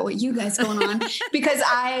 tell me about what you guys going on. Because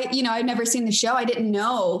I'd never seen the show. I didn't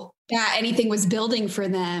know that anything was building for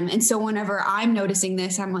them. And so whenever I'm noticing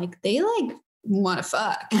this, I'm like, they like want to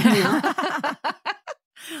fuck, you know?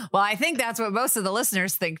 Well, I think that's what most of the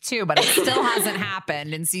listeners think too, but it still hasn't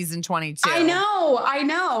happened in season 22. I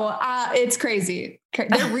know. It's crazy.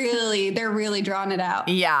 They're really drawing it out.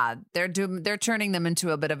 Yeah. They're turning them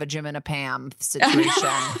into a bit of a Jim and a Pam situation.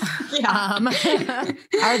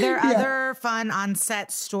 Are there other fun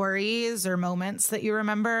on-set stories or moments that you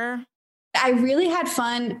remember? I really had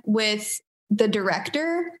fun with the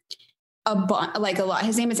director a lot.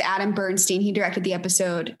 His name is Adam Bernstein. He directed the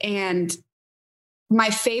episode, and my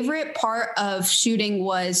favorite part of shooting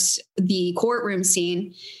was the courtroom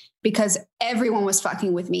scene because everyone was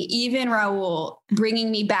fucking with me. Even Raul bringing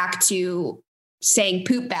me back to saying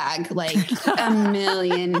poop bag like a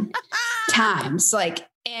million times. Like,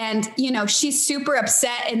 and you know, she's super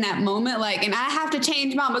upset in that moment. Like, and I have to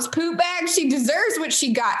change mama's poop bag. She deserves what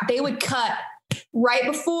she got. They would cut right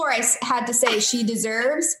before I had to say she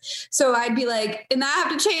deserves. So I'd be like, and I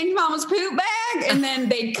have to change mama's poop bag. And then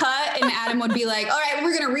they'd cut and Adam would be like, all right,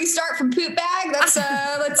 we're going to restart from poop bag.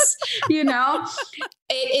 Let's, you know,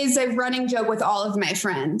 it is a running joke with all of my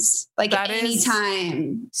friends. Like That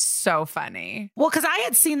anytime. So funny. Well, because I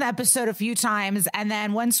had seen the episode a few times, and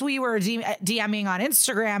then once we were DMing on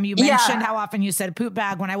Instagram, you mentioned how often you said poop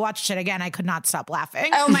bag. When I watched it again, I could not stop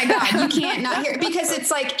laughing. Oh my God, you can't not hear it because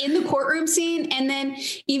it's like in the courtroom scene, and then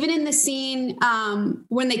even in the scene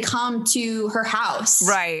when they come to her house.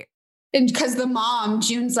 Right. And because the mom,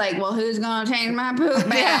 June's like, well, who's going to change my poop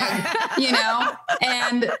bag? You know?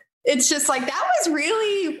 And it's just like, that was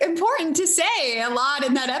really important to say a lot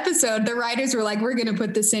in that episode. The writers were like, we're going to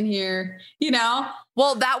put this in here, you know?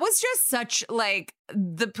 Well, that was just such like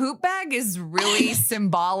the poop bag is really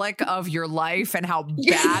symbolic of your life and how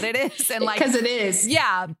bad it is. And like, because it is.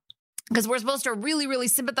 Yeah. Because we're supposed to really, really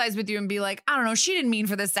sympathize with you and be like, I don't know, she didn't mean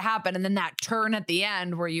for this to happen. And then that turn at the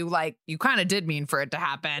end where you kind of did mean for it to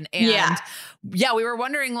happen. And yeah, we were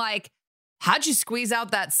wondering like, how'd you squeeze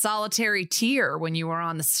out that solitary tear when you were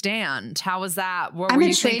on the stand? How was that? What were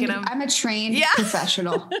you thinking of? I'm a trained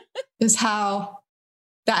professional is how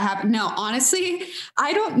that happened. No, honestly,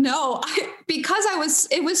 I don't know. Because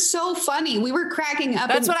it was so funny. We were cracking up.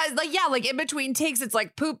 That's what I was like. Yeah. Like in between takes, it's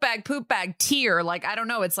like poop bag, tear. Like, I don't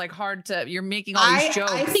know. It's like hard you're making all these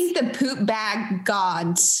jokes. I think the poop bag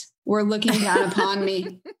gods were looking down upon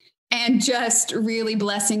me and just really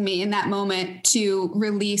blessing me in that moment to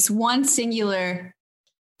release one singular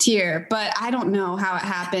tear. But I don't know how it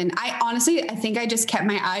happened. I think I just kept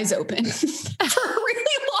my eyes open for a really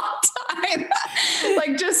long time.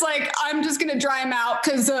 I'm just going to dry them out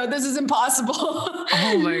because this is impossible.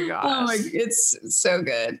 Oh my gosh. It's so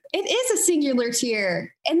good. It is a singular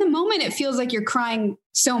tear. In the moment, it feels like you're crying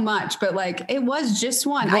so much, but like it was just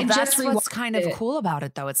one. Well, that's what's kind of cool about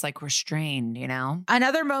it, though. It's like restrained, you know?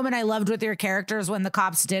 Another moment I loved with your characters when the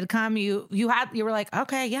cops did come, you were like,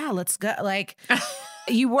 okay, yeah, let's go. Like,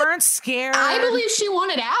 you weren't scared. I believe she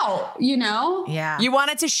wanted out, you know? Yeah. You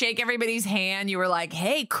wanted to shake everybody's hand. You were like,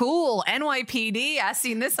 hey, cool, NYPD. I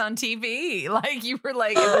seen this on TV. Like, you were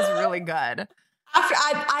like, it was really good.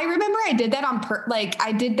 I remember I did that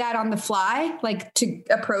I did that on the fly, like to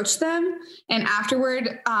approach them. And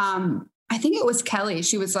afterward, I think it was Kelly.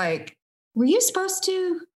 She was like, were you supposed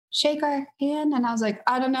to shake our hand? And I was like,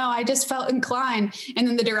 I don't know. I just felt inclined. And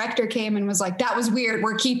then the director came and was like, that was weird.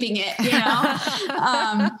 We're keeping it, you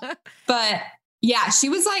know? But yeah, she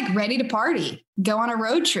was like ready to party, go on a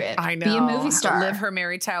road trip. I know. Be a movie star. Live her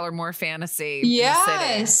Mary Tyler Moore fantasy.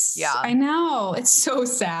 Yes. Yeah. I know. It's so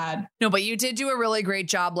sad. No, but you did do a really great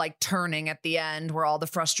job, like turning at the end where all the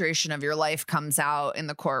frustration of your life comes out in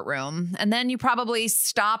the courtroom. And then you probably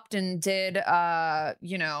stopped and did,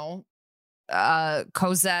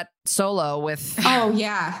 Cosette solo with I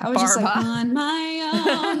was just like on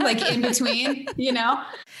my own, like in between, you know.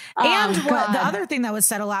 And the other thing that was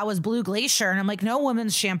said a lot was Blue Glacier, and I'm like, no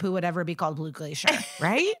woman's shampoo would ever be called Blue Glacier,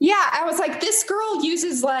 right? Yeah, I was like, this girl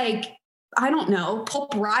uses like, I don't know,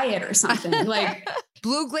 Pulp Riot or something. Like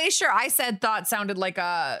Blue Glacier, thought sounded like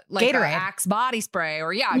a Gatorade. Axe body spray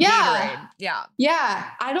or Gatorade. Yeah. Yeah.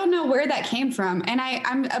 I don't know where that came from. And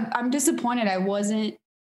I'm disappointed I wasn't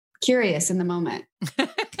curious in the moment.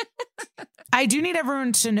 I do need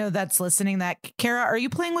everyone to know that's listening that, Kara, are you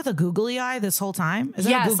playing with a googly eye this whole time? Is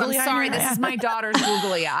that a googly eye? Sorry. This is my daughter's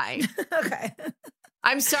googly eye. Okay.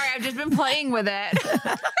 I'm sorry. I've just been playing with it.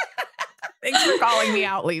 Thanks for calling me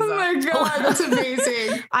out, Lisa. Oh my God, that's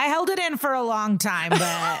amazing. I held it in for a long time,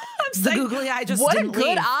 but the googly eye just what didn't a good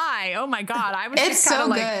leave. eye. Oh my God. I was It's just kind of so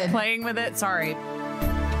like good. playing with it. Sorry.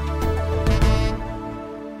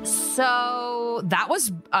 So that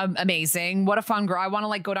was amazing. What a fun girl. I want to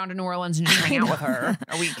like go down to New Orleans and just hang out with her.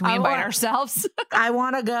 Can we invite ourselves? I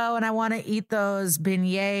want to go and I want to eat those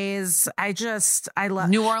beignets. I love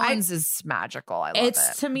New Orleans is magical. I love it.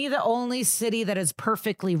 It's to me the only city that is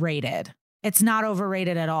perfectly rated. It's not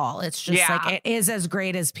overrated at all. It's just like, it is as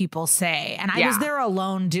great as people say. And I was there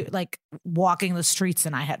alone, walking the streets,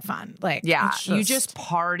 and I had fun. Like, you just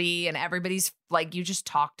party and everybody's like, you just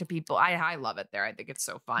talk to people. I love it there. I think it's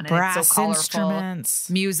so fun. Brass and it's so colorful. instruments.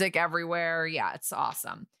 Music everywhere. Yeah, it's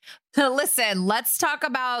awesome. Listen, let's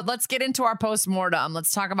get into our postmortem.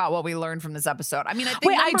 Let's talk about what we learned from this episode. I mean, I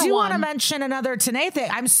think I do want to mention another Tenea thing.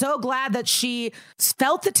 I'm so glad that she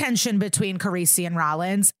felt the tension between Carisi and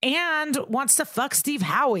Rollins and wants to fuck Steve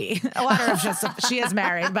Howie. A lot of just she is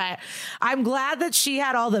married, but I'm glad that she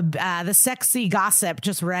had all the sexy gossip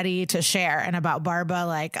just ready to share. And about Barba,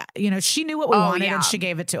 like, she knew what we wanted and she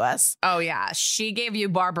gave it to us. Oh yeah, she gave you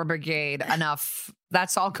Barbara Brigade enough.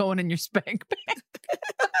 That's all going in your spank bank.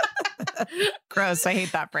 Gross. I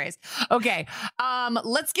hate that phrase. Okay.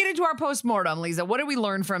 Let's get into our postmortem, Lisa. What did we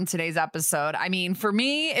learn from today's episode? I mean, for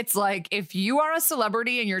me, it's like if you are a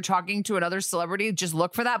celebrity and you're talking to another celebrity, just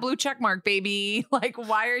look for that blue check mark, baby. Like,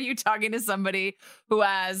 why are you talking to somebody who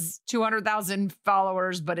has 200,000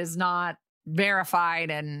 followers but is not verified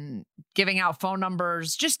and giving out phone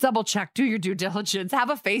numbers? Just double check, do your due diligence, have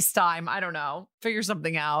a FaceTime. I don't know. Figure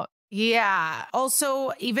something out. Yeah.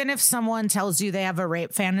 Also, even if someone tells you they have a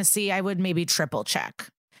rape fantasy, I would maybe triple check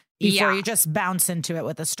before you just bounce into it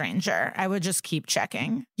with a stranger. I would just keep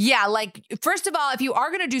checking. Yeah. Like, first of all, if you are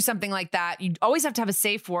going to do something like that, you always have to have a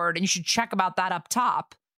safe word, and you should check about that up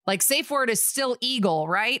top. Like, safe word is still eagle,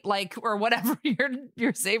 right? Like, or whatever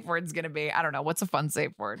your safe word's going to be. I don't know. What's a fun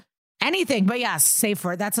safe word? Anything, but yes, safe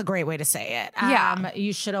word. That's a great way to say it. Yeah.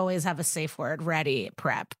 You should always have a safe word ready,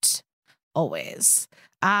 prepped, always.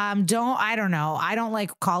 I don't know. I don't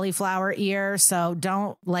like cauliflower ear, so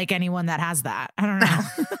don't like anyone that has that. I don't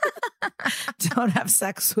know. Don't have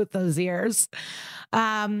sex with those ears.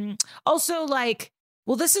 Also, like,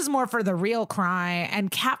 well, this is more for the real cry and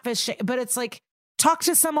catfish, but it's like, talk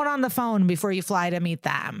to someone on the phone before you fly to meet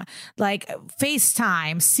them. Like,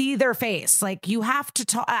 FaceTime, see their face. Like, you have to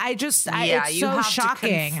talk. It's you so have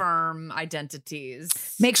shocking. to confirm identities.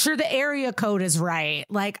 Make sure the area code is right.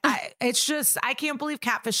 Like, I can't believe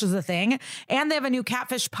catfish is a thing. And they have a new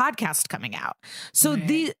catfish podcast coming out. So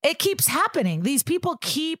it keeps happening. These people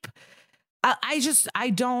keep,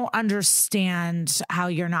 I don't understand how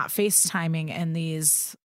you're not FaceTiming in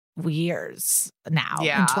these years now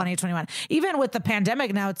in 2021. Even with the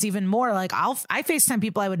pandemic now, it's even more like I FaceTime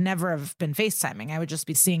people I would never have been FaceTiming. I would just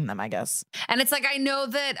be seeing them, I guess. And it's like, I know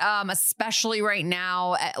that especially right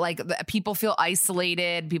now, like, people feel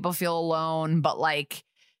isolated, people feel alone, but like,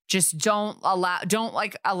 just don't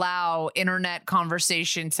allow internet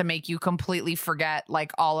conversation to make you completely forget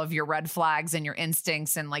like all of your red flags and your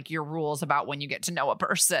instincts and like your rules about when you get to know a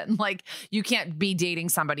person. Like, you can't be dating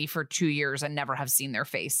somebody for 2 years and never have seen their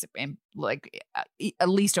face, and like at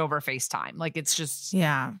least over FaceTime. Like, it's just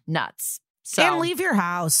nuts. So, and leave your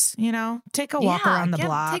house, take a walk around the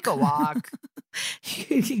block. Take a walk.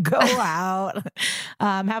 You go out,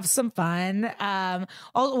 have some fun. I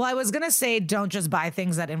was going to say, don't just buy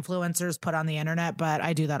things that influencers put on the internet, but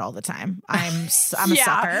I do that all the time. I'm a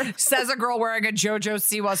sucker. Says a girl wearing a JoJo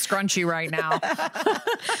Siwa scrunchie right now.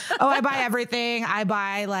 I buy everything. I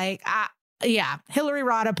buy Hillary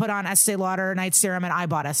Rodda put on Estee Lauder Night Serum, and I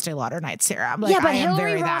bought Estee Lauder Night Serum. Like, but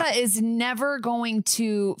Hillary Rodda is never going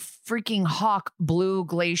to freaking hawk Blue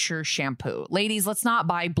Glacier shampoo. Ladies, let's not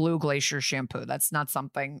buy Blue Glacier shampoo. That's not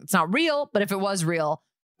something. It's not real, but if it was real,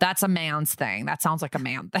 that's a man's thing. That sounds like a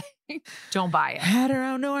man thing. Don't buy it.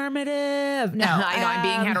 Heteronormative. No, I know, I'm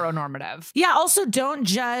being heteronormative. Yeah. Also, don't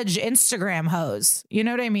judge Instagram hoes. You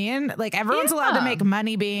know what I mean? Like, everyone's allowed to make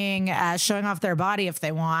money being showing off their body if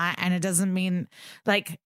they want, and it doesn't mean,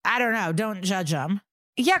 like, I don't know. Don't judge them.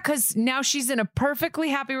 Yeah, because now she's in a perfectly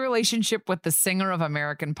happy relationship with the singer of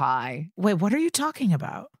American Pie. Wait, what are you talking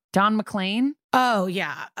about? Don McLean? Oh,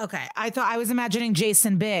 yeah. Okay. I thought I was imagining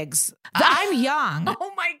Jason Biggs. I'm young.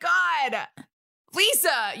 Oh, my God.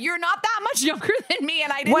 Lisa, you're not that much younger than me,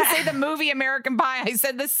 and I didn't say the movie American Pie. I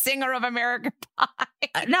said the singer of American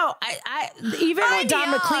Pie. No, I even with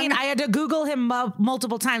Don McLean, I had to Google him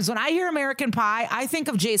multiple times. When I hear American Pie, I think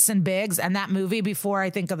of Jason Biggs and that movie before I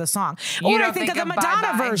think of the song. Or I think of the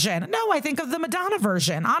Madonna version. No, I think of the Madonna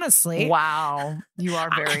version, honestly. Wow. You are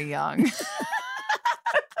very young.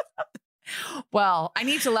 Well, I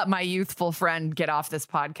need to let my youthful friend get off this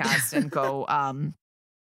podcast and go,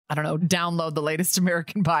 I don't know, download the latest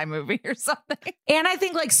American Pie movie or something. And I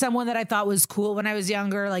think like someone that I thought was cool when I was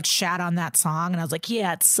younger, like shat on that song. And I was like,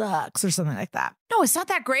 yeah, it sucks or something like that. No, it's not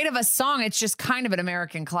that great of a song. It's just kind of an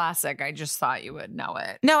American classic. I just thought you would know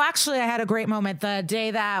it. No, actually, I had a great moment. The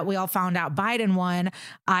day that we all found out Biden won,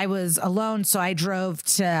 I was alone. So I drove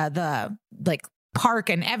to the park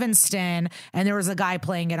in Evanston, and there was a guy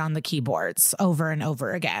playing it on the keyboards over and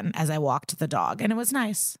over again as I walked the dog. And it was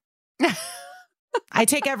nice. I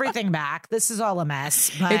take everything back. This is all a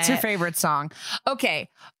mess. But it's your favorite song. Okay.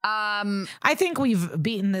 I think we've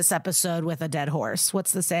beaten this episode with a dead horse.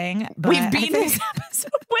 What's the saying? But we've beaten this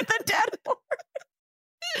episode with a dead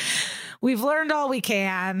horse. We've learned all we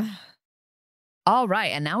can. All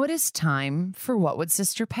right. And now it is time for What Would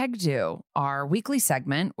Sister Peg Do? Our weekly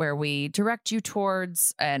segment where we direct you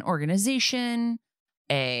towards an organization,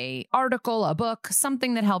 a article, a book,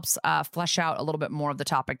 something that helps flesh out a little bit more of the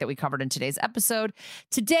topic that we covered in today's episode.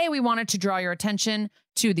 Today, we wanted to draw your attention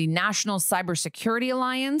to the National Cybersecurity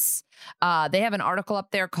Alliance. They have an article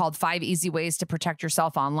up there called 5 Easy Ways to Protect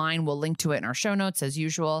Yourself Online. We'll link to it in our show notes as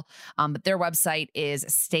usual. But their website is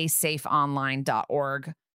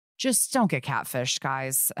staysafeonline.org. Just don't get catfished,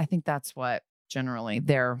 guys. I think that's what generally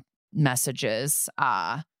their message is.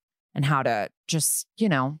 And how to just,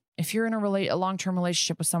 if you're in a long-term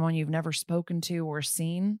relationship with someone you've never spoken to or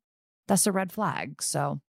seen, that's a red flag.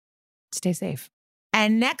 So stay safe.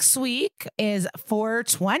 And next week is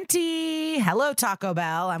 420. Hello, Taco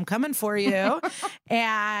Bell. I'm coming for you.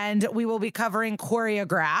 And we will be covering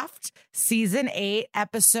Choreographed, Season 8,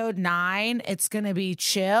 Episode 9. It's going to be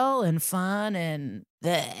chill and fun and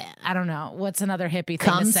I don't know. What's another hippie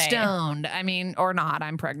thing to say? Stoned. I mean, or not.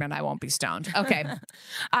 I'm pregnant. I won't be stoned. Okay.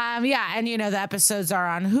 Yeah. And, the episodes are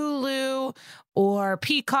on Hulu or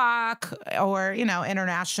Peacock or,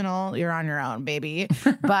 international. You're on your own, baby.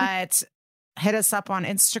 But hit us up on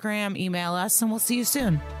Instagram, email us, and we'll see you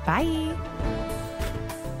soon. Bye.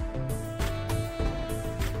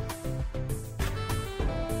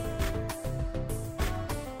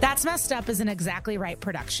 That's Messed Up is an Exactly Right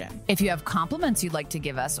production. If you have compliments you'd like to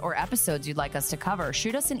give us or episodes you'd like us to cover,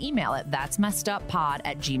 shoot us an email at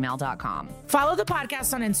that'smesseduppod@gmail.com. Follow the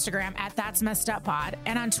podcast on Instagram at that'smesseduppod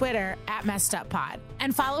and on Twitter at messeduppod.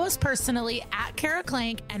 And follow us personally at Kara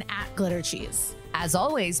Clank and at Glitter Cheese. As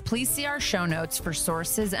always, please see our show notes for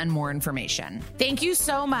sources and more information. Thank you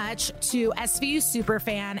so much to SVU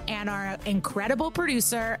Superfan and our incredible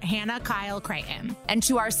producer, Hannah Kyle Creighton. And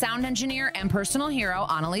to our sound engineer and personal hero,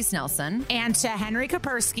 Annalise Nelson. And to Henry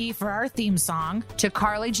Kapersky for our theme song. To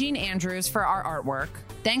Carly Jean Andrews for our artwork.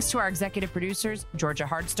 Thanks to our executive producers, Georgia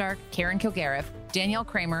Hardstark, Karen Kilgariff, Danielle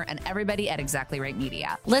Kramer, and everybody at Exactly Right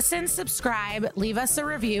Media. Listen, subscribe, leave us a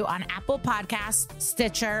review on Apple Podcasts,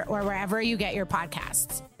 Stitcher, or wherever you get your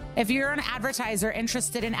podcasts. If you're an advertiser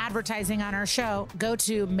interested in advertising on our show, go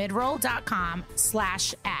to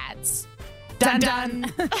midroll.com/ads. Dun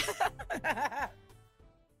dun.